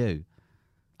wrestle you.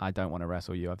 I don't want to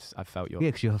wrestle you. I've felt your... Yeah,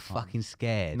 because you're fucking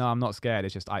scared. No, I'm not scared.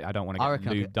 It's just I don't want to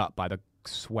get lubed up by the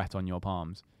sweat on your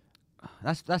palms.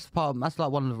 That's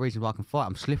like one of the reasons why I can fight.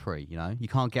 I'm slippery. You know, you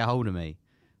can't get a hold of me.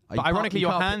 But ironically,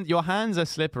 your hands are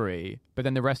slippery, but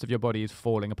then the rest of your body is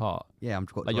falling apart. Yeah, I'm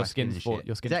got like your skin's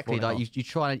exactly like you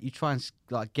try and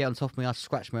like get on top of me. I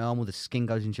scratch my arm, all the skin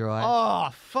goes into your eye. Oh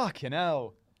fucking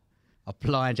hell! I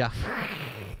blind you.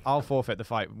 I'll forfeit the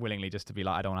fight willingly just to be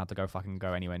like I don't have to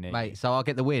go anywhere near mate. you. So I'll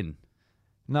get the win.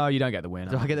 No, you don't get the win.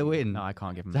 Do I get the win? No, I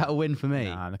can't give him. Is that a win for me?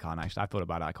 No, I can't actually. I thought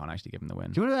about it. I can't actually give him the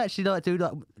win. Do you want to actually do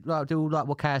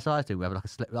what KSI do? We have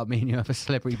like me and you have a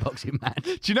celebrity boxing match.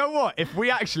 Do you know what? If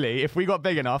we got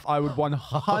big enough, I would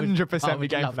 100% be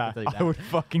game for that. I would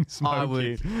fucking smoke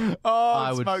you. Oh,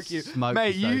 I would smoke you,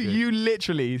 mate. You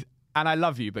literally, and I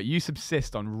love you, but you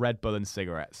subsist on Red Bull and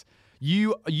cigarettes.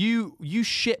 You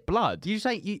shit blood. You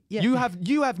say you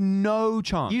have no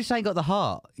chance. You ain't got the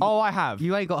heart. I have.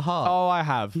 You ain't got heart. Oh, I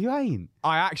have. You ain't.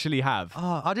 I actually have.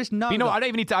 Oh, I just know. But you know, I don't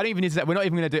even need to say. We're not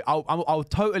even going to do. I'm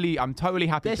totally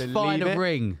happy Let's to find leave a it.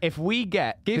 ring. If we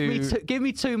get give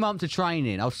me 2 months of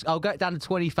training. I'll get down to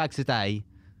 20 fags a day.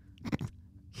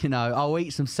 You know, I'll eat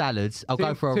some salads. I'll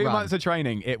go for a 2 run. months of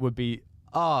training. It would be.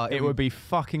 It would be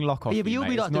fucking lock off. Yeah, but you'll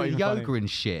be like doing yoga funny. and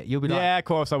shit. You'll be like, yeah, of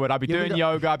course I would. I'd be doing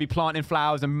yoga. I'd be planting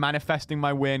flowers and manifesting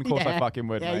my win. Of course I fucking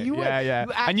would. Yeah, mate. you would. Yeah.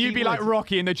 You And you'd be like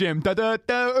Rocky in the gym. Da, da,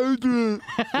 da, da.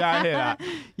 Yeah, I hear that.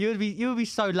 You would be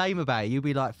so lame about it. You'd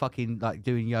be like fucking like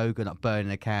doing yoga, like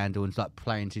burning a candle and like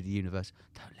playing to the universe.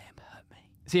 Don't let him hurt me.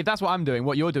 See, if that's what I'm doing,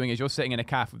 what you're doing is you're sitting in a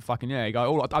cafe with fucking, you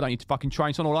go, I don't need to fucking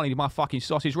train, son. All I need is my fucking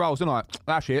sausage rolls, don't I?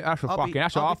 That's it. That's what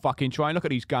I'll fucking train. Look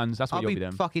at these guns. That's what you'll be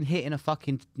doing. Fucking hitting a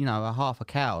fucking, a half a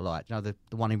cow, like, the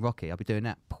one in Rocky. I'll be doing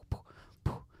that.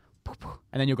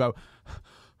 And then you'll go.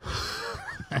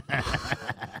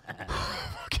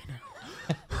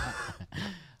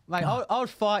 Mate, I would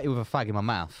fight you with a fag in my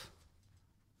mouth.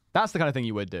 That's the kind of thing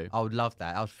you would do. I would love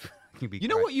that. You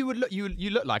know what you would look? You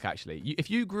look like actually.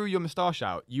 If you grew your moustache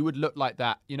out, you would look like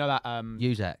that. You know that.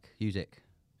 Uzak.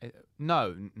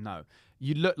 No.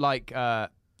 You look like.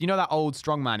 You know that old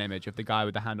strongman image of the guy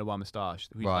with the handlebar moustache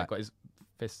who's like got his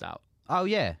fists out. Oh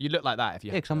yeah. You look like that if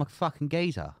you. Yeah, because I'm a fucking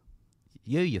geezer.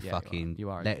 You Yeah, fucking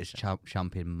you are lettuce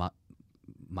chumping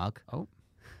mug. Oh,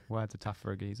 words are tough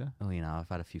for a geezer. Oh, I've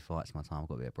had a few fights in my time. I've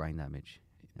got a bit of brain damage.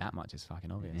 That much is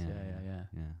fucking obvious. Yeah.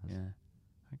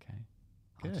 Okay.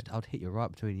 Good. I'd hit you right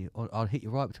between I'd hit you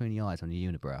right between the eyes on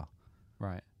your unibrow.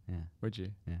 Right. Yeah. Would you?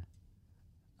 Yeah.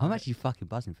 I'm actually fucking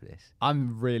buzzing for this.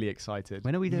 I'm really excited.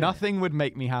 When are we doing Nothing would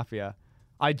make me happier.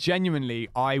 I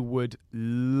would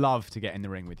love to get in the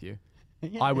ring with you.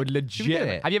 Yeah. I would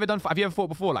legit. Have you ever fought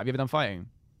before? Like, have you ever done fighting?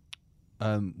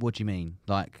 What do you mean?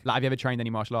 Like have you ever trained any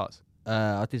martial arts?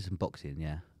 I did some boxing,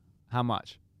 yeah. How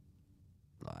much?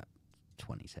 Like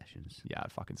 20 sessions. Yeah,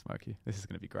 I'd fucking smoke you. This is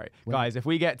going to be great. Guys, if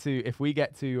we get to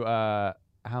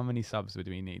how many subs would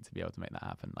we need to be able to make that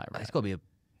happen? Like, It's got to be a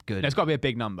good. No, it's got to be a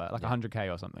big number, like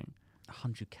 100k or something.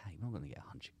 100k. I'm not going to get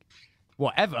 100k.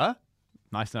 Whatever.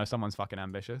 Nice to know someone's fucking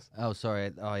ambitious. Oh,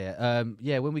 sorry. Oh, yeah.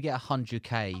 Yeah, when we get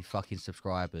 100k fucking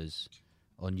subscribers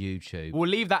on YouTube. We'll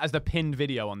leave that as the pinned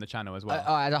video on the channel as well.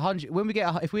 At 100,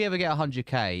 if we ever get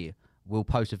 100k, we'll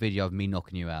post a video of me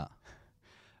knocking you out.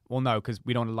 Well, no, because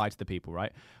we don't want to lie to the people,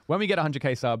 right? When we get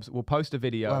 100k subs, we'll post a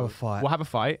video. We'll have a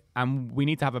fight, and we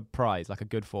need to have a prize, like a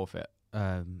good forfeit.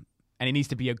 And it needs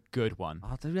to be a good one.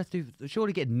 Do we have to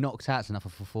surely get knocked out's enough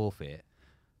for forfeit?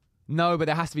 No, but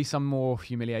there has to be some more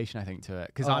humiliation, I think, to it.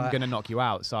 Because I'm going to knock you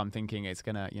out, so I'm thinking it's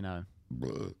going to,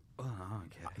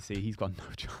 Okay. See, he's got no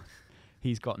chance.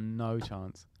 He's got no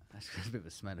chance. That's a bit of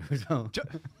a smeller as well.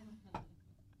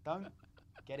 Don't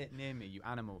get it near me, you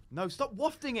animal. No, stop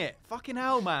wafting it. Fucking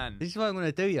hell, man. This is what I'm going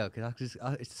to do, yo, because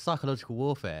it's psychological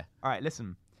warfare. All right,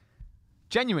 listen.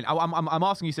 Genuinely, I'm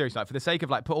asking you seriously, like, for the sake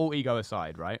of, like, put all ego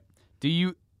aside, right? Do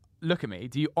you, look at me,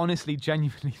 do you honestly,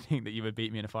 genuinely think that you would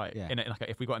beat me in a fight? Yeah.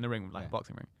 If we got in the ring, like a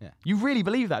boxing ring? Yeah. You really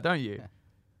believe that, don't you? Yeah.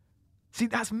 See,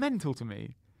 that's mental to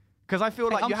me. Because I feel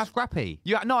like you have scrappy.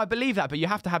 No, I believe that, but you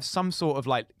have to have some sort of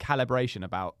like calibration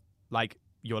about like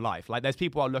your life. Like, there's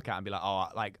people I'll look at and be like, oh,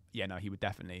 like, yeah, no, he would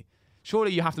definitely.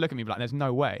 Surely you have to look at me and be like, there's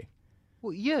no way.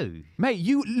 What, you? Mate,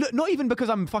 you look, not even because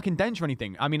I'm fucking dense or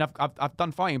anything. I mean, I've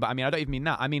done fighting, but I mean, I don't even mean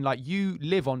that. I mean, like, you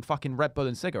live on fucking Red Bull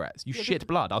and cigarettes. You shit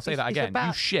blood. I'll say that again.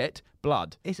 You shit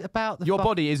blood. It's about your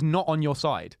body is not on your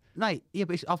side. Mate, yeah,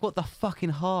 but I've got the fucking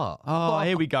heart. Oh,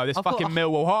 here we go. This fucking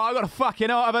Millwall heart. I've got a fucking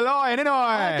heart of a lion, ain't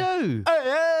I? I do.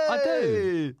 Hey! I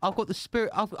do. I've got the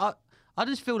spirit. I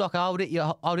just feel like I would hit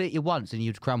you once and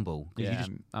you'd crumble. Yeah,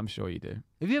 I'm sure you do.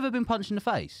 Have you ever been punched in the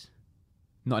face?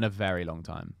 Not in a very long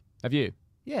time. Have you?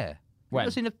 Yeah. When?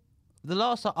 I've seen the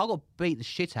last time I got beat the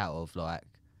shit out of like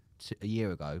a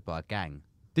year ago by a gang.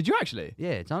 Did you actually?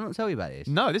 Yeah. Did I not tell you about this?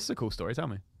 No, this is a cool story. Tell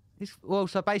me.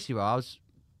 So basically, I was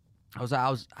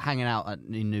hanging out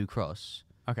in New Cross.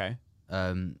 Okay.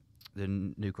 The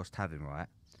New Cross Tavern, right?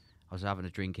 I was having a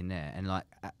drink in there, and like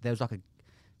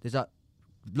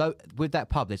with that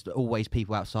pub, there's always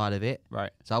people outside of it. Right.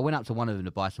 So I went up to one of them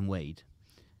to buy some weed,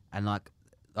 and like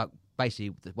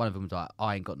basically one of them was like,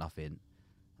 I ain't got nothing.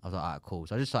 I was like, alright, cool.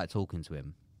 So I just started talking to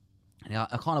him, And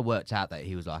I kind of worked out that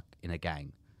he was like in a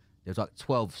gang. There was like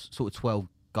 12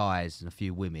 guys and a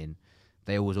few women.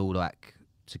 They was all like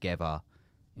together.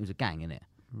 It was a gang, innit?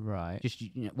 Right. Just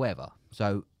whatever.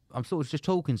 So I'm sort of just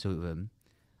talking to them.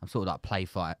 I'm sort of like play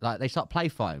fight. Like they start play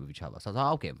fighting with each other. So I was like,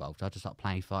 I'll get involved. So I just start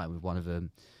playing fighting with one of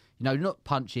them. Not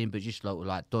punching, but just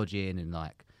like dodging and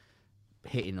like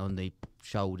hitting on the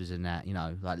shoulders and that.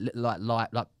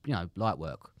 Light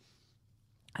work.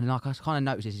 And like I kind of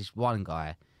noticed there's this one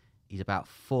guy. He's about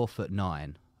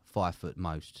 4'9", 5 foot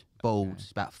most. Bald, okay.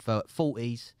 About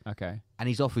 40s. Okay. And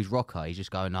he's off his rocker. He's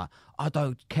just going like, I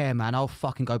don't care, man. I'll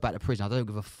fucking go back to prison. I don't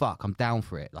give a fuck. I'm down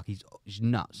for it. Like he's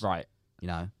nuts. Right.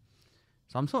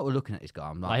 So I'm sort of looking at this guy.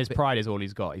 I'm like his pride is all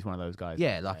he's got. He's one of those guys.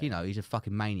 Yeah, like he's a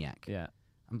fucking maniac. Yeah.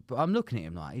 But I'm looking at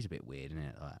him like he's a bit weird, isn't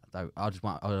it? Like,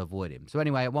 I'll avoid him. So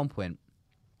anyway, at one point,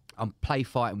 I'm play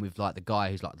fighting with like the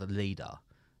guy who's like the leader,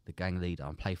 the gang leader.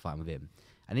 I'm play fighting with him,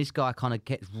 and this guy kind of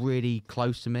gets really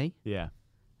close to me. Yeah.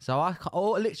 So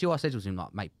literally all I said was him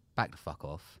like, mate, back the fuck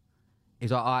off.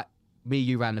 He's like, all right, me,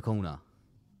 you round the corner.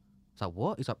 I was like,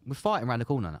 what? He's like, we're fighting round the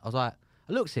corner. I was like,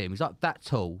 I looked at him. He's like that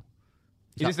tall.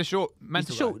 Is this the short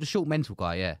mental guy? The short mental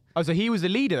guy, yeah. Oh, so he was the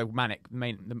leader,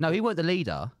 No, he weren't the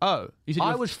leader. Oh.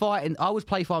 I was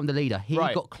play fighting with the leader. He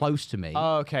got close to me.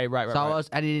 Oh, okay, right. So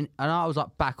I was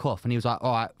like, back off. And he was like,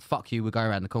 all right, fuck you, we're going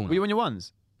around the corner. Were you on your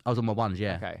ones? I was on my ones,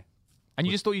 yeah. Okay. And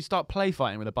you just thought you'd start play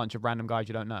fighting with a bunch of random guys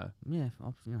you don't know? Yeah,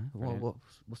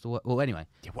 what's the worst? Well, anyway.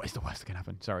 Yeah, what is the worst that can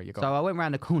happen? Sorry, you got. So I went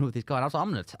around the corner with this guy and I was like,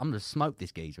 I'm gonna smoke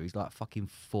this geezer. He's like fucking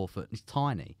 4 foot and he's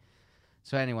tiny.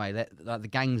 So anyway, the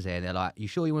gang's there. They're like, "You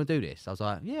sure you want to do this?" I was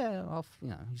like, "Yeah."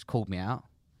 He's called me out.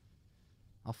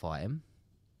 I'll fight him.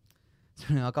 So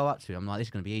I go up to him. I'm like, "This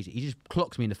is gonna be easy." He just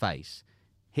clocks me in the face,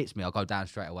 hits me. I'll go down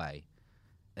straight away.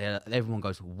 Everyone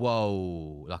goes,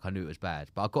 "Whoa!" Like I knew it was bad.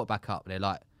 But I got back up. They're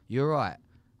like, "You all right?"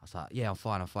 I was like, "Yeah, I'm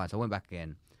fine. So I went back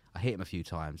again. I hit him a few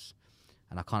times,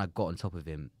 and I kind of got on top of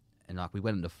him. And like we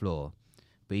went on the floor,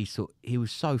 but he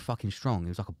was so fucking strong. He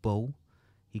was like a bull.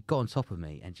 He got on top of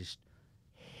me and just.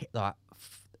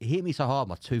 He hit me so hard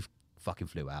my tooth fucking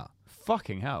flew out.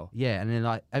 Fucking hell. Yeah, and then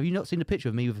like, have you not seen the picture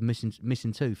of me with a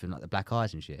missing tooth and like the black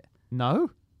eyes and shit?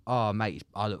 No. Oh mate,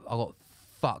 I got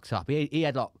fucked up. He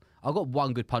had like, I got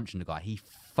one good punch in the guy. He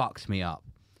fucked me up.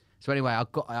 So anyway,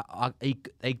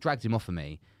 they dragged him off of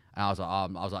me, and I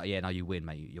was like, yeah, no, you win,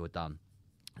 mate. You're done.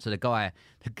 So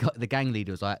the gang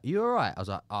leader was like, "You all right?" I was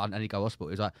like, "Oh, I need to go to hospital."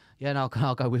 He was like, "Yeah, no,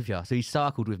 I'll go with you." So he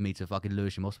cycled with me to fucking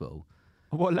Lewisham Hospital.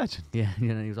 What a legend. Yeah, he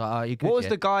was like, "Oh, you good?" What was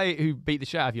the guy who beat the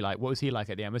shit out of you like? What was he like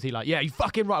at the end? Was he like, "Yeah, you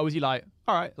fucking right"? Or was he like,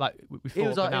 "All right, like we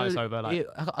fought, but now it's over"? Like,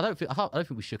 I don't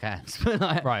think we shook hands.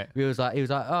 Like, right. He was like,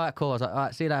 "All right, cool." I was like, "All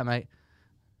right, see you later, mate."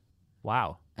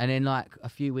 Wow. And then like a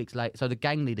few weeks later, so the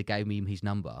gang leader gave me his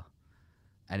number,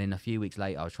 and then a few weeks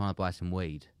later, I was trying to buy some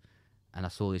weed, and I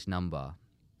saw this number.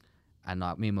 And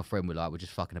like me and my friend we're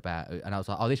just fucking about, and I was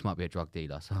like, "Oh, this might be a drug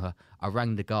dealer." So I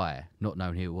rang the guy, not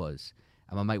knowing who it was.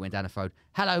 And my mate went down the phone,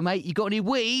 "Hello, mate, you got any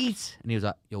weed?" And he was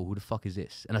like, "Yo, who the fuck is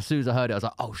this?" And as soon as I heard it, I was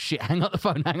like, "Oh shit, hang up the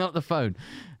phone." And I hung up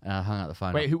the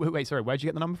phone. Wait, sorry, where'd you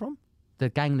get the number from? The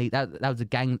gang leader, that was the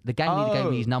gang leader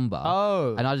gave me his number.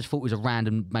 Oh. And I just thought it was a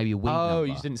random, maybe a weed number. Oh,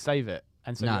 you just didn't save it.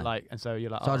 And so you're like,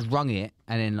 So I just rung it,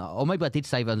 and then, or maybe I did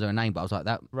save it under a name, but I was like,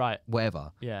 that, right,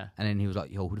 whatever. Yeah. And then he was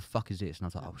like, "Yo, who the fuck is this?" And I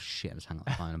was like, "Oh shit," and just hung up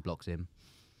the phone and blocked him.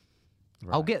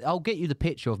 Right. I'll get you the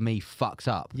picture of me fucked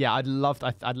up. Yeah, I'd love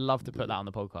to put that on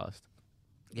the podcast.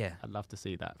 Yeah, I'd love to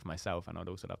see that for myself, and I'd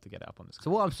also love to get it up on the screen. So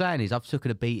what I'm saying is, I've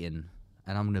taken a beating,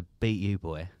 and I'm gonna beat you,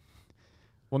 boy.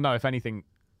 Well, no, if anything,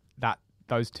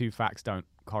 those two facts don't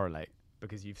correlate,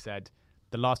 because you've said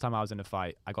the last time I was in a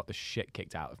fight, I got the shit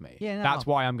kicked out of me. Yeah, no, that's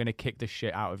why I'm gonna kick the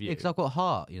shit out of you. Yeah, because I've got a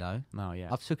heart, No, yeah.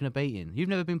 I've taken a beating. You've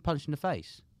never been punched in the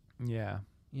face. Yeah.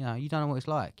 You don't know what it's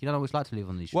like. You don't know what it's like to live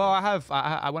on these streets. Well, I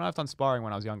have. When I've done sparring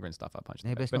when I was younger and stuff, I punched.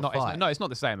 Yeah, but it's not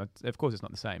the same. Of course, it's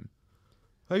not the same.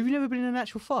 Have you never been in an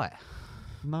actual fight?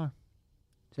 No.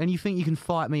 And you think you can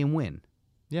fight me and win?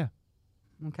 Yeah.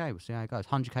 Okay, we'll see how it goes.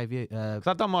 100k view. Because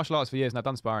I've done martial arts for years and I've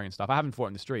done sparring and stuff. I haven't fought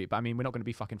in the street, but I mean, we're not going to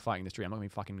be fucking fighting in the street. I'm not going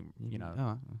to be fucking, All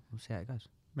right, we'll see how it goes.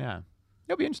 Yeah.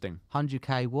 It'll be interesting.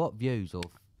 100k what views or?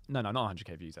 No, not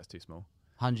 100k views. That's too small.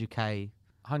 100k.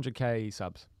 100k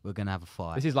subs. We're gonna have a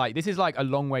fight. This is like a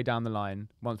long way down the line.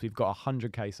 Once we've got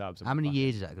 100k subs. How many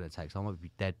years is that going to take? So I might be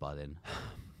dead by then.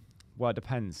 Well, it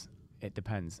depends. It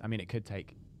depends. I mean, it could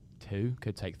take 2,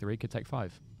 could take 3, could take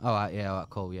 5. All right, yeah, all right,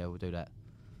 cool. Yeah, we'll do that.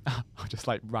 I'll just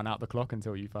like run out the clock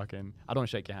until you fucking. I don't want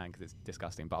to shake your hand because it's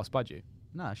disgusting, but I'll spud you.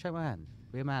 No, shake my hand.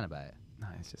 Be a man about it. No,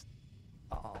 it's just.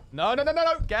 Oh. No!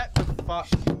 Get the fuck.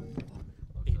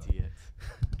 Idiot.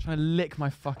 Trying to lick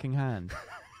my fucking hand.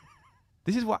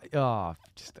 This is what. Oh,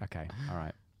 just okay. All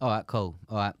right. All right, cool.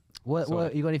 All right. What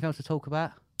you got anything else to talk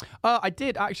about? I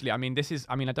did actually. I mean,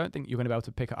 I don't think you're going to be able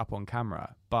to pick it up on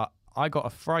camera, but I got a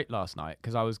fright last night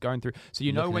because I was going through. So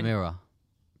you know when. In the mirror.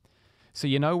 So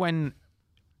you know when.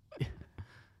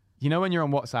 You know when you're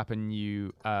on WhatsApp and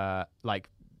you like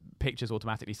pictures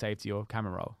automatically save to your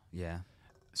camera roll. Yeah.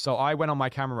 So I went on my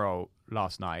camera roll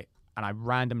last night and I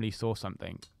randomly saw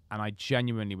something and I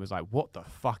genuinely was like, "What the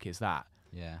fuck is that?"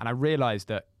 Yeah. And I realized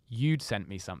that you'd sent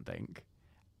me something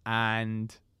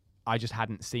and I just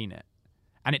hadn't seen it.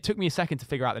 And it took me a second to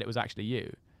figure out that it was actually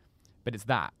you. But it's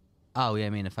that. Oh, yeah,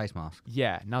 me in a face mask.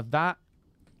 Yeah. Now that...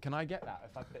 Can I get that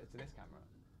if I put it to this camera?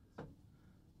 No,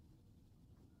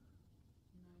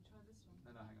 try this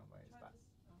one. No, hang on, wait. It's back.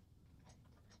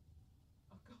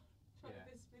 Oh god. Try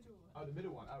this middle one. Oh, the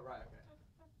middle one. Oh, right, okay.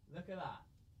 Look at that.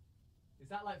 Is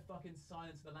that like fucking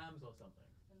Silence of the Lambs or something?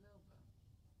 A little bit.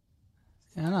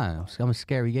 Yeah, I know. I'm a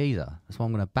scary geezer. That's why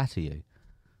I'm going to batter you.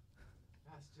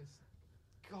 That's just...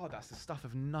 God, that's the stuff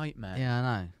of nightmare. Yeah, I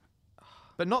know.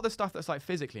 But not the stuff that's like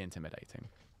physically intimidating.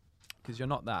 Because you're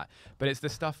not that. But it's the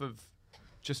stuff of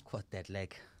just... Quite a dead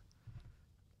leg.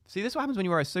 See, this is what happens when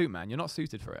you wear a suit, man. You're not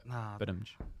suited for it. Nah. But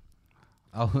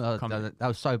Oh, that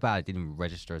was so bad it didn't even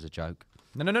register as a joke.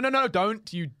 No.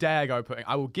 Don't you dare go putting...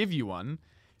 I will give you one.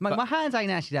 Mate, my hands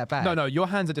ain't actually that bad. No, your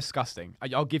hands are disgusting.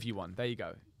 I'll give you one. There you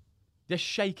go. They're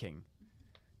shaking.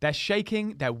 They're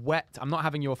shaking. They're wet. I'm not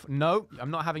having your... No,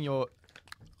 I'm not having your...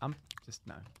 I'm just...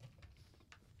 No.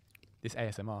 This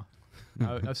ASMR.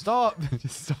 No, stop.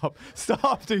 Just stop.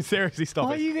 Stop, dude. Seriously, stop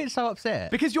Why it. are you getting so upset?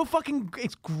 Because you're fucking...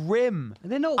 It's grim.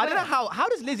 They're not I don't know wet. how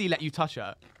does Lizzie let you touch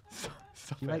her?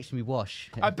 Stop She it. makes me wash.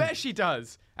 I bet she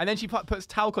does. And then she puts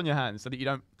talc on your hands so that you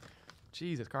don't...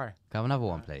 Jesus Christ. Can I have another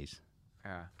one, please?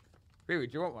 Yeah. Really,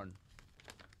 do you want one?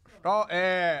 Stop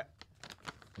it.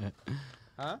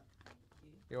 Huh?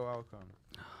 You're welcome.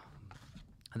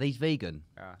 Are these vegan?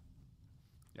 Yeah.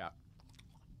 Yeah.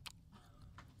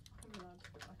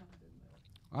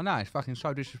 I know, it's fucking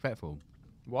so disrespectful.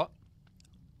 What?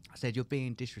 I said, you're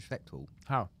being disrespectful.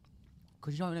 How?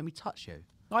 Because you don't let me touch you.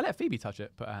 I let Phoebe touch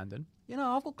it, put her hand in. You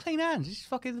know, I've got clean hands. This is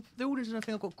fucking... The audience doesn't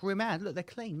think I've got grim hands. Look, they're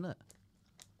clean, look.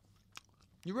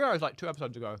 You realise, like, 2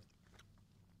 episodes ago,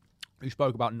 you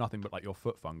spoke about nothing but, like, your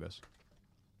foot fungus.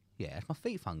 Yeah, it's my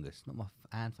feet fungus, not my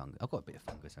hand fungus. I've got a bit of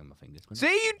fungus on my fingers. See,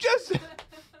 you just...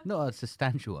 Not a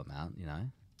substantial amount, you know.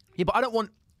 Yeah, but I don't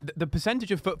want... The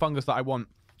percentage of foot fungus that I want,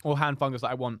 or hand fungus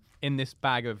that I want, in this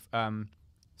bag of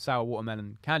sour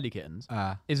watermelon candy kittens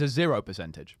is a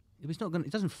 0%. It's not gonna. It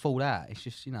doesn't fall out. It's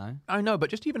just, you know. I know, but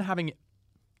just even having it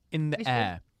in the It's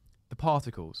air, the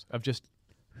particles of just...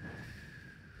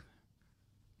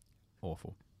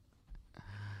 Awful.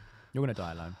 You're going to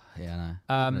die alone. Yeah, I know.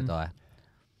 I'm gonna die.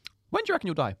 When do you reckon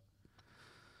you'll die?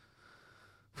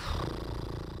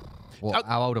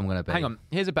 How old I'm gonna be? Hang on.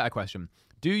 Here's a better question.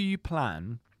 Do you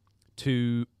plan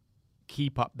to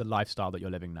keep up the lifestyle that you're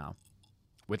living now?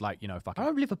 With, like, you know, I fucking...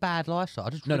 don't live a bad lifestyle. I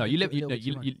just No, you live drink a little bit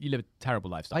too much. you live a terrible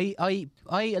lifestyle. I eat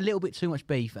a little bit too much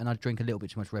beef and I drink a little bit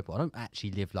too much Red Bull. I don't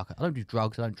actually live like I don't do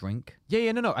drugs. I don't drink. Yeah,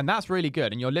 no, and that's really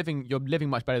good. And you're living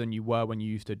much better than you were when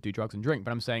you used to do drugs and drink.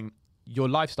 But I'm saying your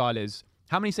lifestyle is...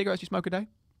 How many cigarettes do you smoke a day?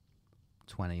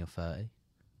 20 or 30.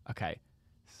 Okay.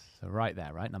 So right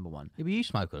there, right? Number one. Yeah, but you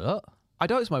smoke a lot. I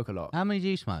don't smoke a lot. How many do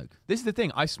you smoke? This is the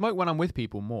thing. I smoke when I'm with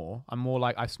people more. I'm more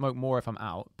like I smoke more if I'm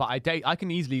out. But I can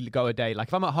easily go a day. Like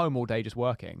if I'm at home all day just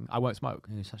working, I won't smoke.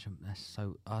 That's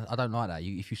so. I don't like that.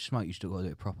 If you smoke, you still got to do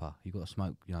it proper. You got to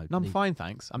smoke. You know. No, I'm fine,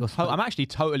 thanks. I'm smoke- actually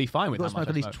totally fine with You that. got to smoke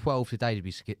at least 12 a day to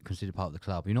be considered part of the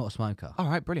club. You're not a smoker. All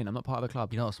right, brilliant. I'm not part of the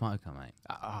club. You're not a smoker, mate.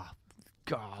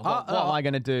 God, what am I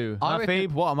gonna do? I reckon-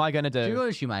 Phoebe, what am I gonna do? To be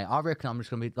honest with you, mate, I reckon I'm just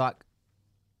gonna be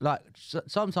like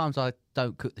sometimes I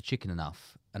don't cook the chicken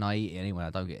enough, and I eat it anyway. I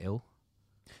don't get ill.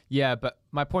 Yeah, but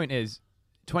my point is,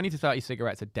 20 to 30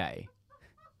 cigarettes a day.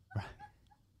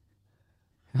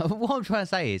 What I'm trying to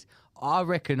say is, I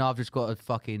reckon I've just got a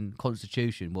fucking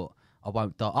constitution. What I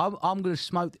won't die. I'm gonna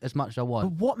smoke as much as I But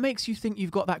want. what makes you think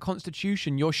you've got that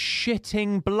constitution? You're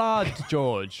shitting blood,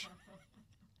 George.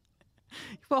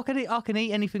 I can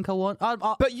eat anything I want.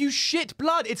 But you shit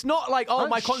blood. It's not like, oh, don't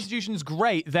my constitution's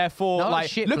great, therefore, No, I don't like,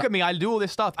 shit look blood. at me, I do all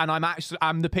this stuff, and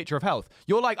I'm the picture of health.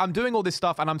 You're like, I'm doing all this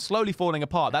stuff, and I'm slowly falling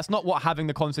apart. That's not what having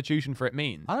the constitution for it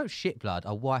means. I don't shit blood.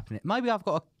 I'm wiping it. Maybe I've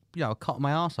got a cut on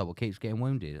my arsehole what keeps getting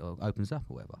wounded or opens up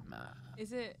or whatever.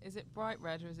 Is it bright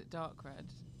red or is it dark red?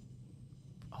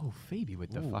 Oh, Phoebe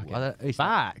with the Ooh, fucking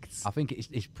facts. I think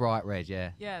it's bright red.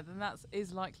 Yeah. Yeah, then that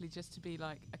is likely just to be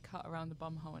like a cut around the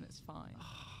bum hole and it's fine.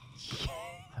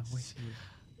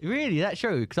 Really, that's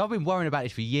true. Because I've been worrying about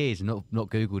this for years and not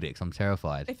Googled it because I'm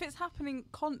terrified. If it's happening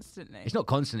constantly. It's not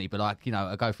constantly, but like, you know,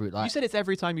 I go through it like... You said it's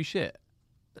every time you shit.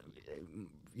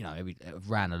 You know, I've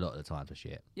ran a lot of the time for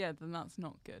shit. Yeah, then that's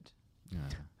not good. Yeah.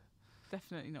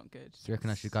 Definitely not good. Do you reckon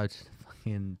I should go to the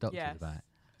fucking doctor Yes. about it?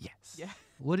 Yes. Yeah.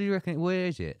 What do you reckon? Where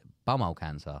is it? Bumhole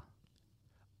cancer.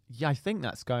 Yeah, I think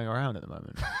that's going around at the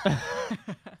moment.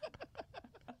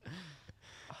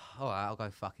 All right, I'll go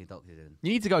fucking doctor then.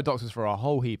 You need to go to doctors for a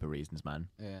whole heap of reasons, man.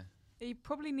 Yeah. You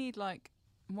probably need like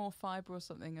more fibre or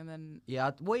something, and then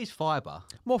Yeah. What is fibre?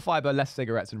 More fibre, less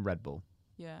cigarettes, and Red Bull.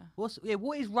 yeah, What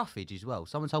is roughage as well?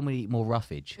 Someone told me to eat more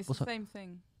roughage. it's What's the a, same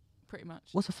thing, pretty much.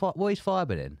 what is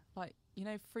fibre then? Like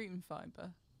fruit and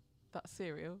fibre, that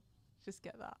cereal. Just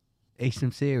get that. Eat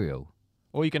some cereal.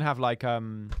 Or you can have like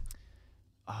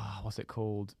what's it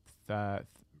called?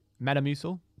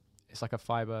 Metamucil. It's like a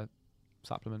fibre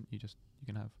supplement. You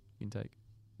can take.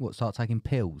 What? Start taking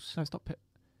pills? No, it's not.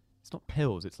 It's not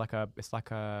pills. It's like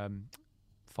a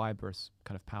fibrous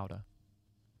kind of powder.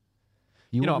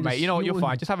 You know what, mate? You know what? You're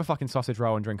fine. Just have a fucking sausage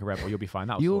roll and drink a Red Bull. You'll be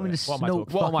fine. You want me to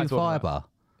snort fucking fibre?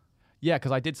 Yeah,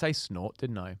 because I did say snort,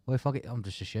 didn't I? Well, if I get, I'm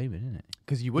just assuming, isn't it?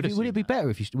 Because you would. Would it be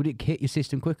better if would it hit your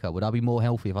system quicker? Would I be more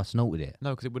healthy if I snorted it? No,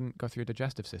 because it wouldn't go through your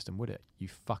digestive system, would it? You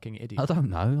fucking idiot. I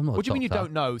don't know. I'm not. What do you mean you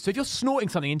don't know? So if you're snorting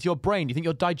something into your brain, you think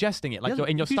you're digesting it like you're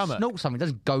in your stomach? If you snort something, it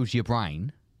doesn't go to your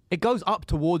brain. It goes up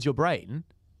towards your brain.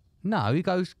 No, it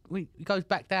goes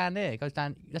back down there. It goes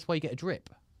down. That's why you get a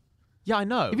drip. Yeah, I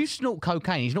know. If you snort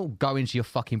cocaine, it's not go into your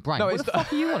fucking brain. No, what it's the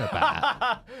fuck are you on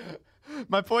about?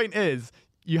 My point is,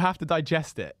 you have to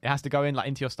digest it. It has to go in like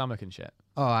into your stomach and shit.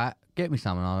 All right, get me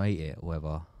some and I'll eat it or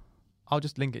whatever. I'll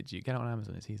just link it to you. Get it on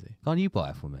Amazon. It's easy. Can't you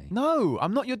buy it for me? No,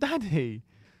 I'm not your daddy.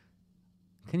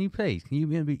 Can you please? You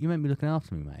meant to be looking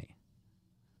after me, mate.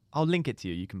 I'll link it to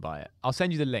you. You can buy it. I'll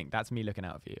send you the link. That's me looking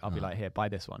out for you. I'll be like, here, buy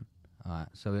this one. All right,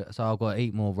 so I've got to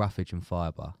eat more roughage and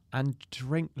fibre. And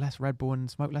drink less Red Bull and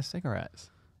smoke less cigarettes.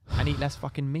 And eat less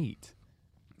fucking meat.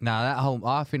 No,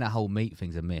 I think that whole meat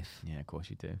thing's a myth. Yeah, of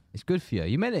course you do. It's good for you.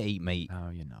 You're meant to eat meat.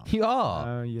 No, you're not. You are.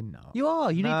 No, you're not. You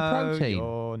are. You need the protein.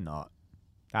 You're not.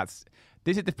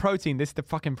 This is the protein. This is the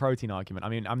fucking protein argument. I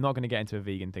mean, I'm not going to get into a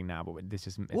vegan thing now, but this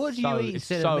is. What do you eat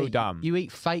instead of meat? So dumb. You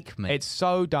eat fake meat. It's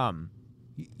so dumb.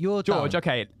 You're George.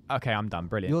 dumb. Okay, I'm done.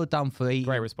 Brilliant. You're dumb for eating.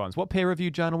 Great response. What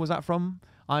peer-reviewed journal was that from?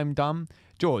 I'm dumb.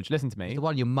 George, listen to me. It's the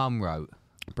one your mum wrote.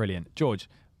 Brilliant. George,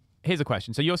 here's a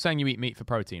question. So you're saying you eat meat for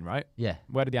protein, right? Yeah.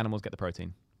 Where do the animals get the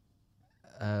protein?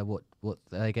 What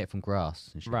they get from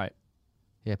grass and shit. Right.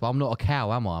 Yeah, but I'm not a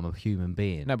cow, am I? I'm a human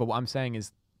being. No, but what I'm saying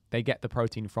is they get the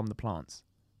protein from the plants.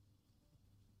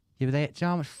 Yeah, but do you know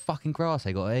how much fucking grass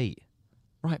they got to eat?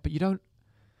 Right, but you don't.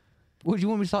 What, do you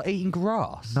want me to start eating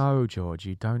grass? No, George,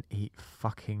 you don't eat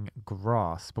fucking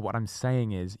grass. But what I'm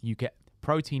saying is you get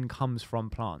protein comes from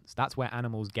plants. That's where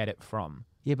animals get it from.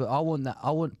 Yeah, but I want that.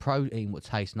 I want protein what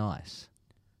tastes nice.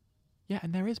 Yeah,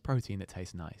 and there is protein that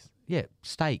tastes nice. Yeah,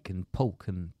 steak and pork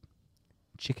and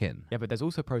chicken. Yeah, but there's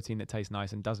also protein that tastes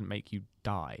nice and doesn't make you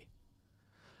die.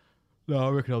 No, I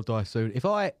reckon I'll die soon.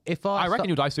 I reckon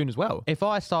you'll die soon as well. If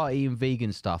I start eating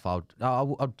vegan stuff, I'd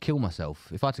kill myself.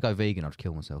 If I had to go vegan, I'd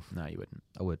kill myself. No, you wouldn't.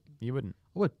 I would. You wouldn't.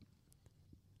 I would.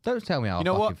 Don't tell me how you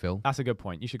know I fucking what? feel. That's a good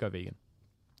point. You should go vegan.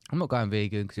 I'm not going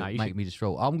vegan because it'll make me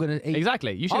distraught. I'm gonna eat.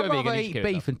 Exactly. You should I'd go vegan. rather You should eat kill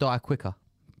beef yourself. and die quicker.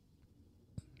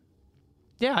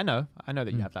 Yeah, I know. I know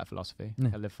that you have that philosophy. Yeah.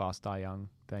 A live fast, die young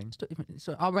thing.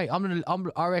 So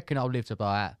I reckon I'll live to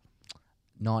about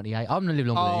 98. I'm gonna live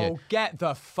longer than you. Get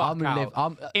the fuck I'm gonna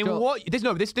out.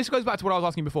 live. This goes back to what I was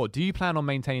asking before. Do you plan on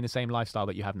maintaining the same lifestyle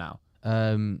that you have now?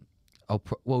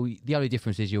 Well, the only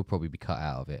difference is you'll probably be cut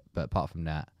out of it. But apart from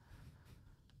that,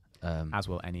 As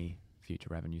will any future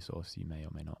revenue source you may or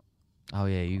may not. oh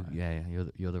yeah,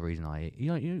 you're the reason I eat.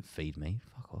 You don't feed me.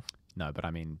 Fuck off. No, but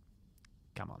I mean,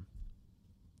 come on.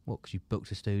 What? Because you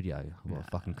booked a studio? I've got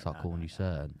to fucking start calling you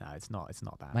sir. No, it's not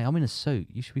that. Mate, I'm in a suit.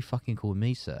 You should be fucking calling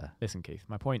me sir. Listen, Keith.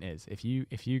 My point is, if you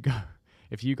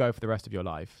go for the rest of your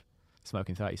life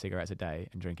smoking 30 cigarettes a day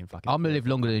and drinking fucking. I'm gonna live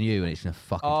longer than you, and it's gonna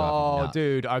fucking drive me nuts.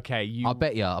 Dude. Okay, I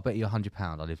bet you £100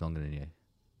 I live longer than you.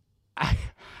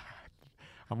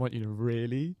 I want you to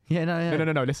really. Yeah,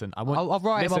 No. Listen, I'll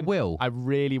write it in my will. I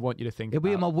really want you to think. It'll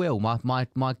be in my will.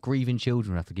 My grieving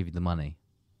children have to give you the money.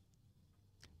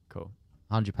 Cool.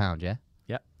 £100, yeah.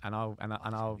 Yep. And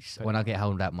I'll. When I get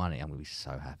hold of that money, I'm gonna be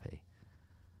so happy.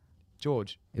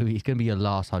 George. It's gonna be your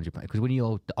last £100 because when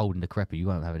you're old and decrepit, you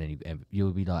won't have any.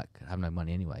 You'll be like have no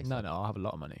money anyway. So. No, I'll have a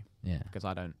lot of money. Yeah. Because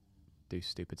I don't do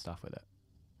stupid stuff with it.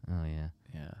 Oh yeah.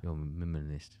 Yeah. You're a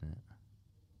minimalist, isn't it?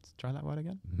 Let's try that word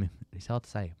again. It's hard to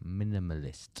say.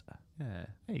 Minimalist. Yeah,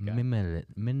 there you go.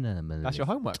 Minimalist. That's your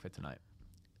homework for tonight.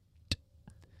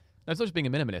 No, it's not just being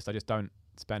a minimalist. I just don't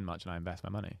spend much and I invest my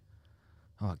money.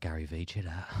 Oh, Gary V, chill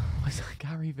out. Why is that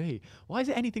Gary V? Why is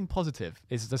it anything positive?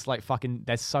 It's just like fucking,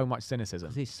 there's so much cynicism.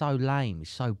 'Cause it's so lame. It's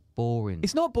so boring.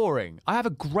 It's not boring. I have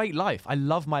a great life. I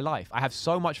love my life. I have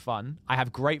so much fun. I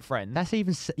have great friends. That's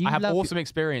even... I have awesome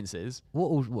experiences.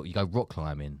 What, you go rock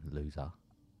climbing, loser?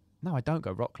 No, I don't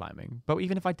go rock climbing. But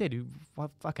even if I did,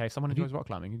 okay, if someone enjoys rock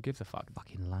climbing, who gives a fuck?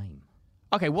 Fucking lame.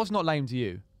 Okay, what's not lame to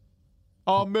you?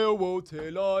 I'm Millwall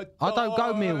till I die. I don't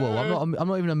go Millwall. I'm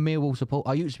not even a Millwall supporter.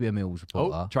 I used to be a Millwall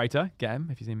supporter. Oh, traitor. Get him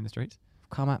if you see him in the streets.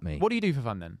 Come at me. What do you do for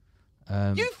fun then?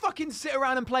 You fucking sit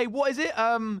around and play, what is it?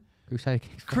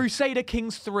 Crusader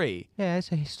Kings 3. Yeah,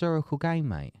 it's a historical game,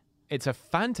 mate. It's a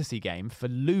fantasy game for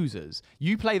losers.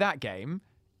 You play that game,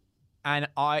 and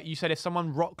you said if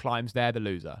someone rock climbs, they're the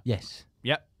loser. Yes.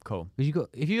 Yep, cool. Because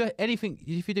if you're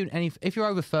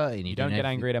over 30 and you don't get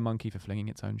angry at a monkey for flinging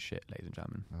its own shit, ladies and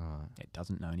gentlemen. Right. It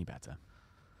doesn't know any better.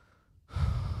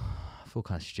 I feel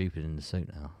kind of stupid in the suit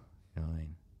now. You know what I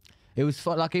mean? It was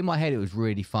like in my head, it was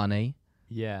really funny.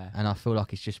 Yeah. And I feel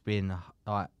like it's just been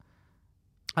like.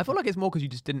 I feel like it's more because you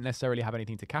just didn't necessarily have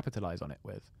anything to capitalize on it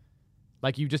with.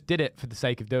 Like you just did it for the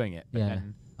sake of doing it. But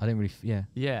then, I didn't really. Yeah.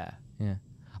 Yeah. Yeah.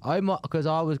 Because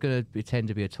I was going to pretend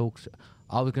to be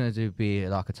I was going to be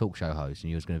like a talk show host, and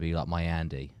you was going to be like my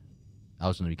Andy. I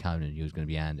was going to be Conan, and you was going to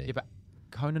be Andy. Yeah, but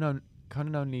Conan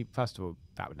only. First of all,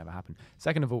 that would never happen.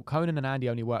 Second of all, Conan and Andy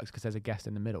only works because there's a guest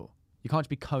in the middle. You can't just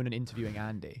be Conan interviewing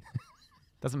Andy.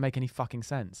 Doesn't make any fucking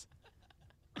sense.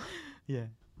 Yeah.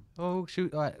 Oh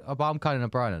shoot! Right, but I'm Conan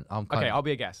O'Brien. Okay, I'll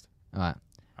be a guest. All right.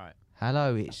 All right.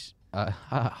 Hello, it's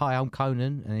hi. I'm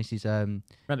Conan, and this is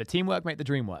Remember, teamwork make the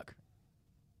dream work.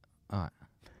 All right.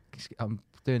 I'm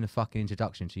doing the fucking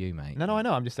introduction to you, mate. No, I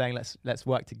know. I'm just saying let's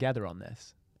work together on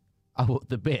this. Oh, what,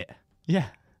 the bit? Yeah.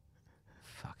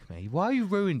 Fuck me. Why you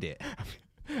ruined it?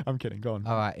 I'm kidding. Go on.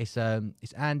 All right. It's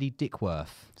Andy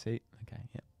Dickworth. See? Okay.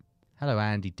 Yeah. Hello,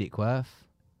 Andy Dickworth.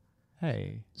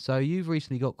 Hey. So you've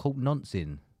recently got caught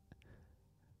noncing.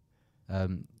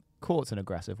 Caught's an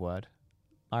aggressive word.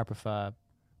 I prefer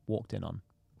walked in on.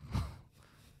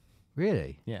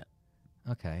 Really? Yeah.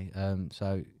 Okay.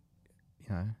 So, you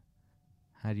know,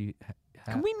 how do you?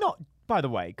 Can we not? By the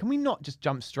way, can we not just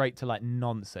jump straight to like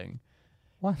noncing?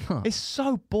 Why not? It's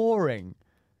so boring.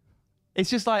 It's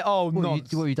just like, oh, what,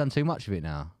 have you done too much of it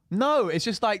now? No, it's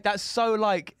just like that's so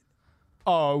like,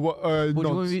 oh, what?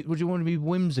 Would you want to be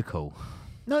whimsical?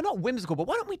 No, not whimsical. But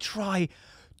why don't we try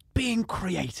being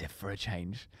creative for a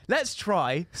change? Let's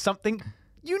try something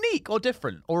unique or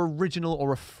different or original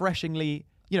or refreshingly,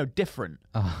 different.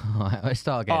 Oh, all right, let's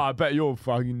start again. Oh, I bet you're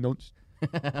fucking nonce.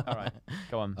 All right,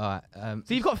 go on. All right.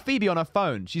 So you've got Phoebe on her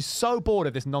phone. She's so bored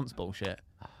of this nonce bullshit.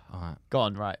 All right. Go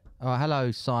on, right. All right.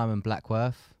 Hello, Simon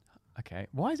Blackworth. Okay.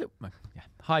 Why is it? Yeah.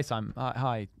 Hi, Simon.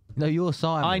 Hi. No, you're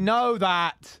Simon. I know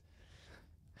that.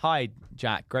 Hi,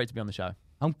 Jack. Great to be on the show.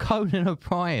 I'm Conan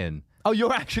O'Brien. Oh,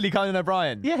 you're actually Conan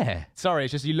O'Brien? Yeah. Sorry,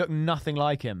 it's just you look nothing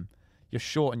like him. You're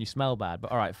short and you smell bad,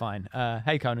 but all right, fine.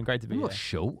 Hey, Conan, great to be I'm here. not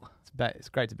short. It's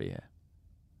great to be here.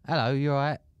 Hello, you all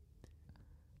right?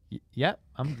 Yep,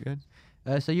 I'm good.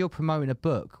 So you're promoting a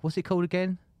book. What's it called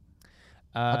again?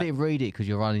 I didn't read it because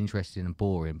you're uninteresting and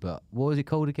boring, but what was it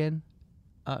called again?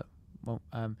 Oh, well,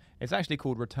 it's actually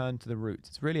called Return to the Roots.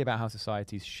 It's really about how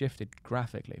society's shifted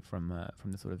graphically from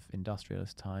the sort of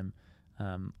industrialist time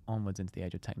onwards into the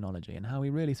age of technology, and how we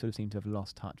really sort of seem to have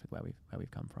lost touch with where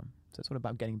we've come from. So it's sort of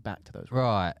about getting back to those roots.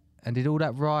 Right. And did all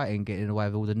that writing get in the way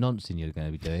of all the nonsense you're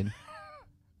going to be doing?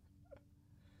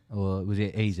 Or was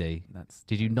it easy?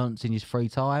 Did you nonce in your free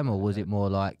time, or was it more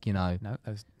like, No,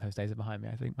 those days are behind me.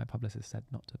 I think my publicist said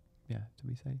not to. Yeah, did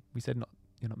we say? We said not.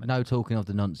 You're not meant. No talking of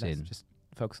the nonsense. Just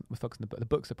focus on the book. The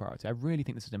book's a priority. I really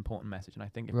think this is an important message, and I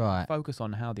think if we focus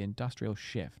on how the industrial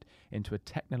shift into a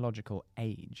technological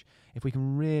age, if we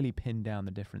can really pin down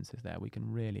the differences there, we can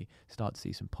really start to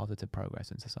see some positive progress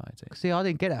in society. See, I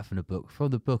didn't get that from the book.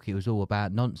 From the book, it was all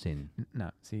about nonsense. No,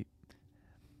 see.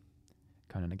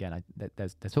 Conan, again,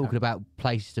 there's talking about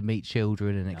places to meet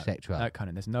children and etc. No,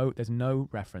 Conan, there's no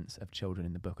reference of children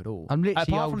in the book at all. I'm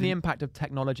literally apart from the impact of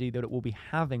technology that it will be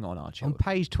having on our children. On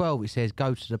page 12, it says,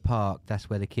 "Go to the park. That's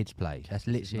where the kids play." That's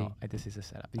literally. This is a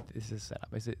setup. This is a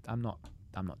setup. I'm not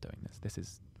doing this. This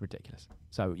is ridiculous.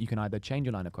 So you can either change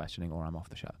your line of questioning, or I'm off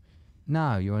the show.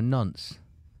 No, you're a nonce.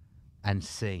 And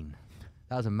scene.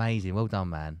 That was amazing. Well done,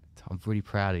 man. I'm really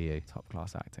proud of you. Top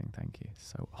class acting. Thank you.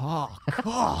 So, oh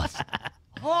God.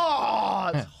 Oh,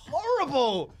 it's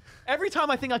horrible. Every time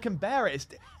I think I can bear it,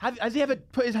 has he ever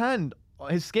put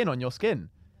his skin on your skin?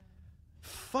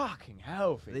 Fucking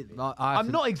hell, Phoebe. Like,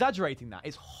 I'm not exaggerating that.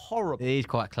 It's horrible. It is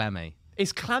quite clammy.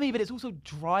 It's clammy, but it's also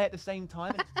dry at the same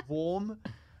time. And it's warm.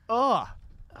 Ugh.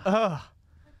 Ugh.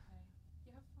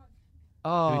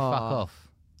 Oh. Do we fuck off?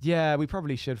 Yeah, we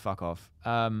probably should fuck off.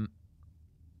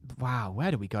 Wow,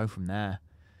 where do we go from there?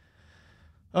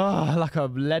 Oh, like a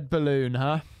lead balloon,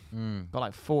 huh? Got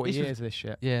like 40 years of this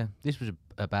shit. Yeah, this was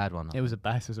a bad one. It was a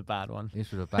bad one.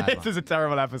 This was a bad This one. was a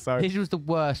terrible episode. This was the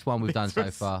worst one we've done so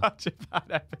far. Such a bad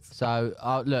episode.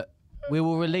 So, look, we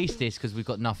will release this because we've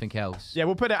got nothing else. Yeah,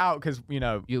 we'll put it out because,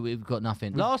 We've got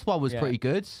nothing. Last one was pretty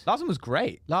good. Last one was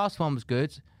great. Last one was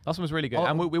good. Last one was really good.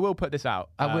 And we will put this out.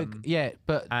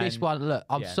 But this one, look,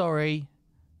 I'm sorry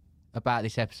about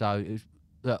this episode. It was,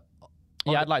 look.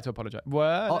 Yeah, I'd like to apologise.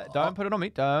 Don't put it on me.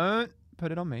 Don't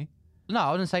put it on me. No,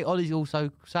 I was going to say Ollie's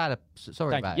also sorry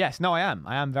about it. Yes, no, I am.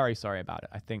 I am very sorry about it.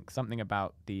 I think something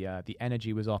about the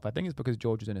energy was off. I think it's because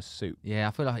George was in a suit. Yeah,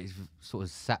 I feel like it's sort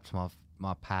of sapped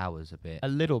my powers a bit. A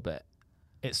little bit.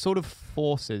 It sort of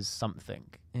forces something.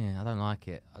 Yeah, I don't like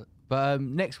it. But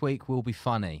next week will be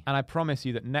funny. And I promise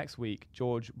you that next week,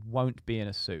 George won't be in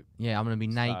a suit. Yeah, I'm going to be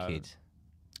naked.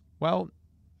 Well,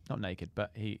 not naked,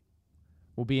 but he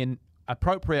will be in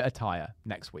appropriate attire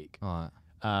next week. All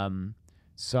right.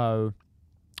 So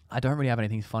I don't really have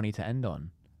anything funny to end on.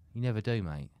 You never do,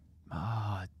 mate.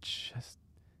 Just...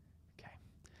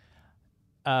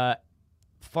 Okay.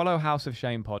 Follow House of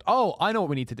Shame pod. Oh, I know what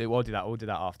we need to do. We'll do that. We'll do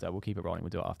that after. We'll keep it rolling. We'll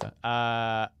do it after.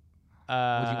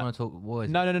 What do you want to talk? What is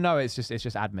it? No. It's just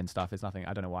admin stuff. It's nothing.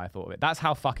 I don't know why I thought of it. That's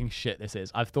how fucking shit this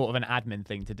is. I've thought of an admin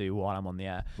thing to do while I'm on the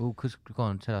air. Well, go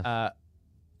on, tell us.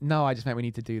 No, I just meant we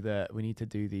need to do the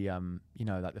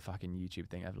like the fucking YouTube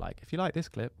thing of like, if you like this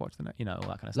clip, watch the all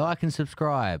that kind of stuff. Like and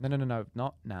subscribe. No,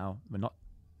 not now. We're not.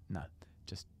 No,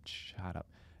 just shut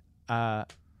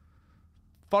up.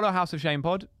 Follow House of Shame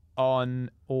pod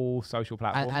on all social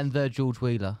platforms. And the George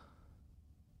Wheeler.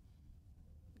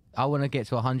 I want to get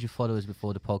to 100 followers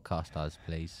before the podcast does,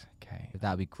 please. Okay,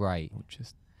 that'd be great. We'll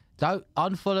just don't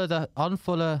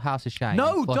unfollow House of Shame.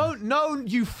 No, don't. No,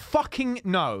 you fucking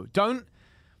no. Don't.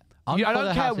 I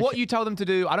don't care what you tell them to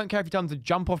do. I don't care if you tell them to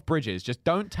jump off bridges. Just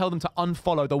don't tell them to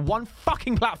unfollow the one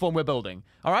fucking platform we're building.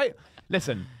 All right?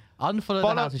 Listen. Unfollow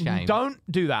the House of Shame. Don't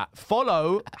do that.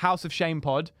 Follow House of Shame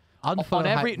pod. Unfollow on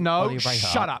every... No,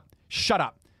 shut up. Shut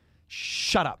up.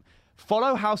 Shut up.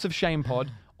 Follow House of Shame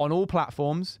pod on all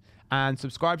platforms and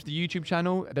subscribe to the YouTube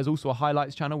channel. There's also a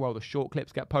highlights channel where all the short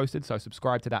clips get posted, so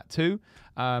subscribe to that too.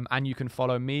 And you can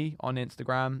follow me on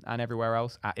Instagram and everywhere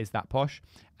else at isthatposh.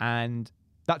 And...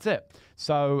 that's it.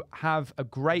 So have a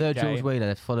great day. George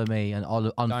Wheeler, follow me and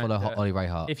unfollow Ollie Ray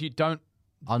Hart. If you don't...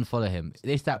 unfollow him.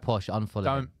 It's that posh, unfollow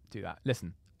don't him. Do that.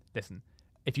 Listen.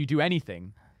 If you do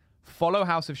anything, follow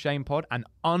House of Shame pod and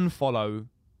unfollow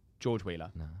George Wheeler.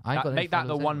 No, make that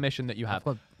the one mission that you have.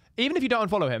 Even if you don't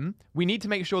unfollow him, we need to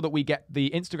make sure that we get the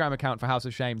Instagram account for House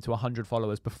of Shame to 100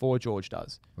 followers before George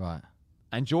does. Right.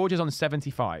 And George is on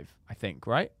 75, I think,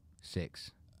 right?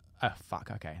 6. Oh, fuck,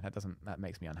 okay. That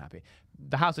makes me unhappy.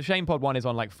 The House of Shame pod one is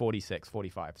on like 46,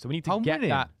 45. So we need to get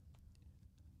that.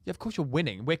 Yeah, of course you're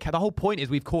winning. The whole point is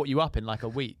we've caught you up in like a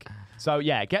week. So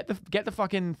yeah, get the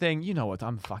fucking thing. You know what?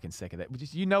 I'm fucking sick of it.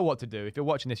 You know what to do. If you're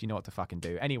watching this, you know what to fucking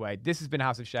do. Anyway, this has been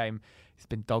House of Shame. It's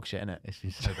been dog shit, innit? It's been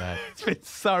so bad. It's been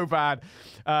so bad.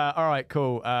 All right,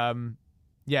 cool.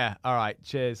 Yeah, all right.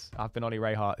 Cheers. I've been Ollie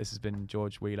Ray Hart. This has been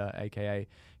George Wheeler, a.k.a.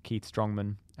 Keith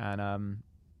Strongman. And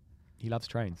he loves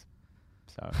trains.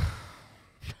 So,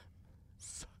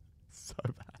 so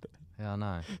bad. Yeah, I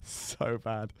know. So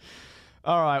bad.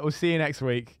 All right, we'll see you next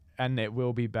week, and it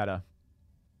will be better.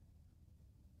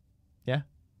 Yeah?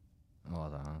 Oh, I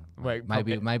don't know. Wait,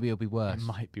 maybe it'll be worse. It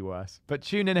might be worse. But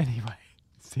tune in anyway.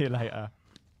 See you later.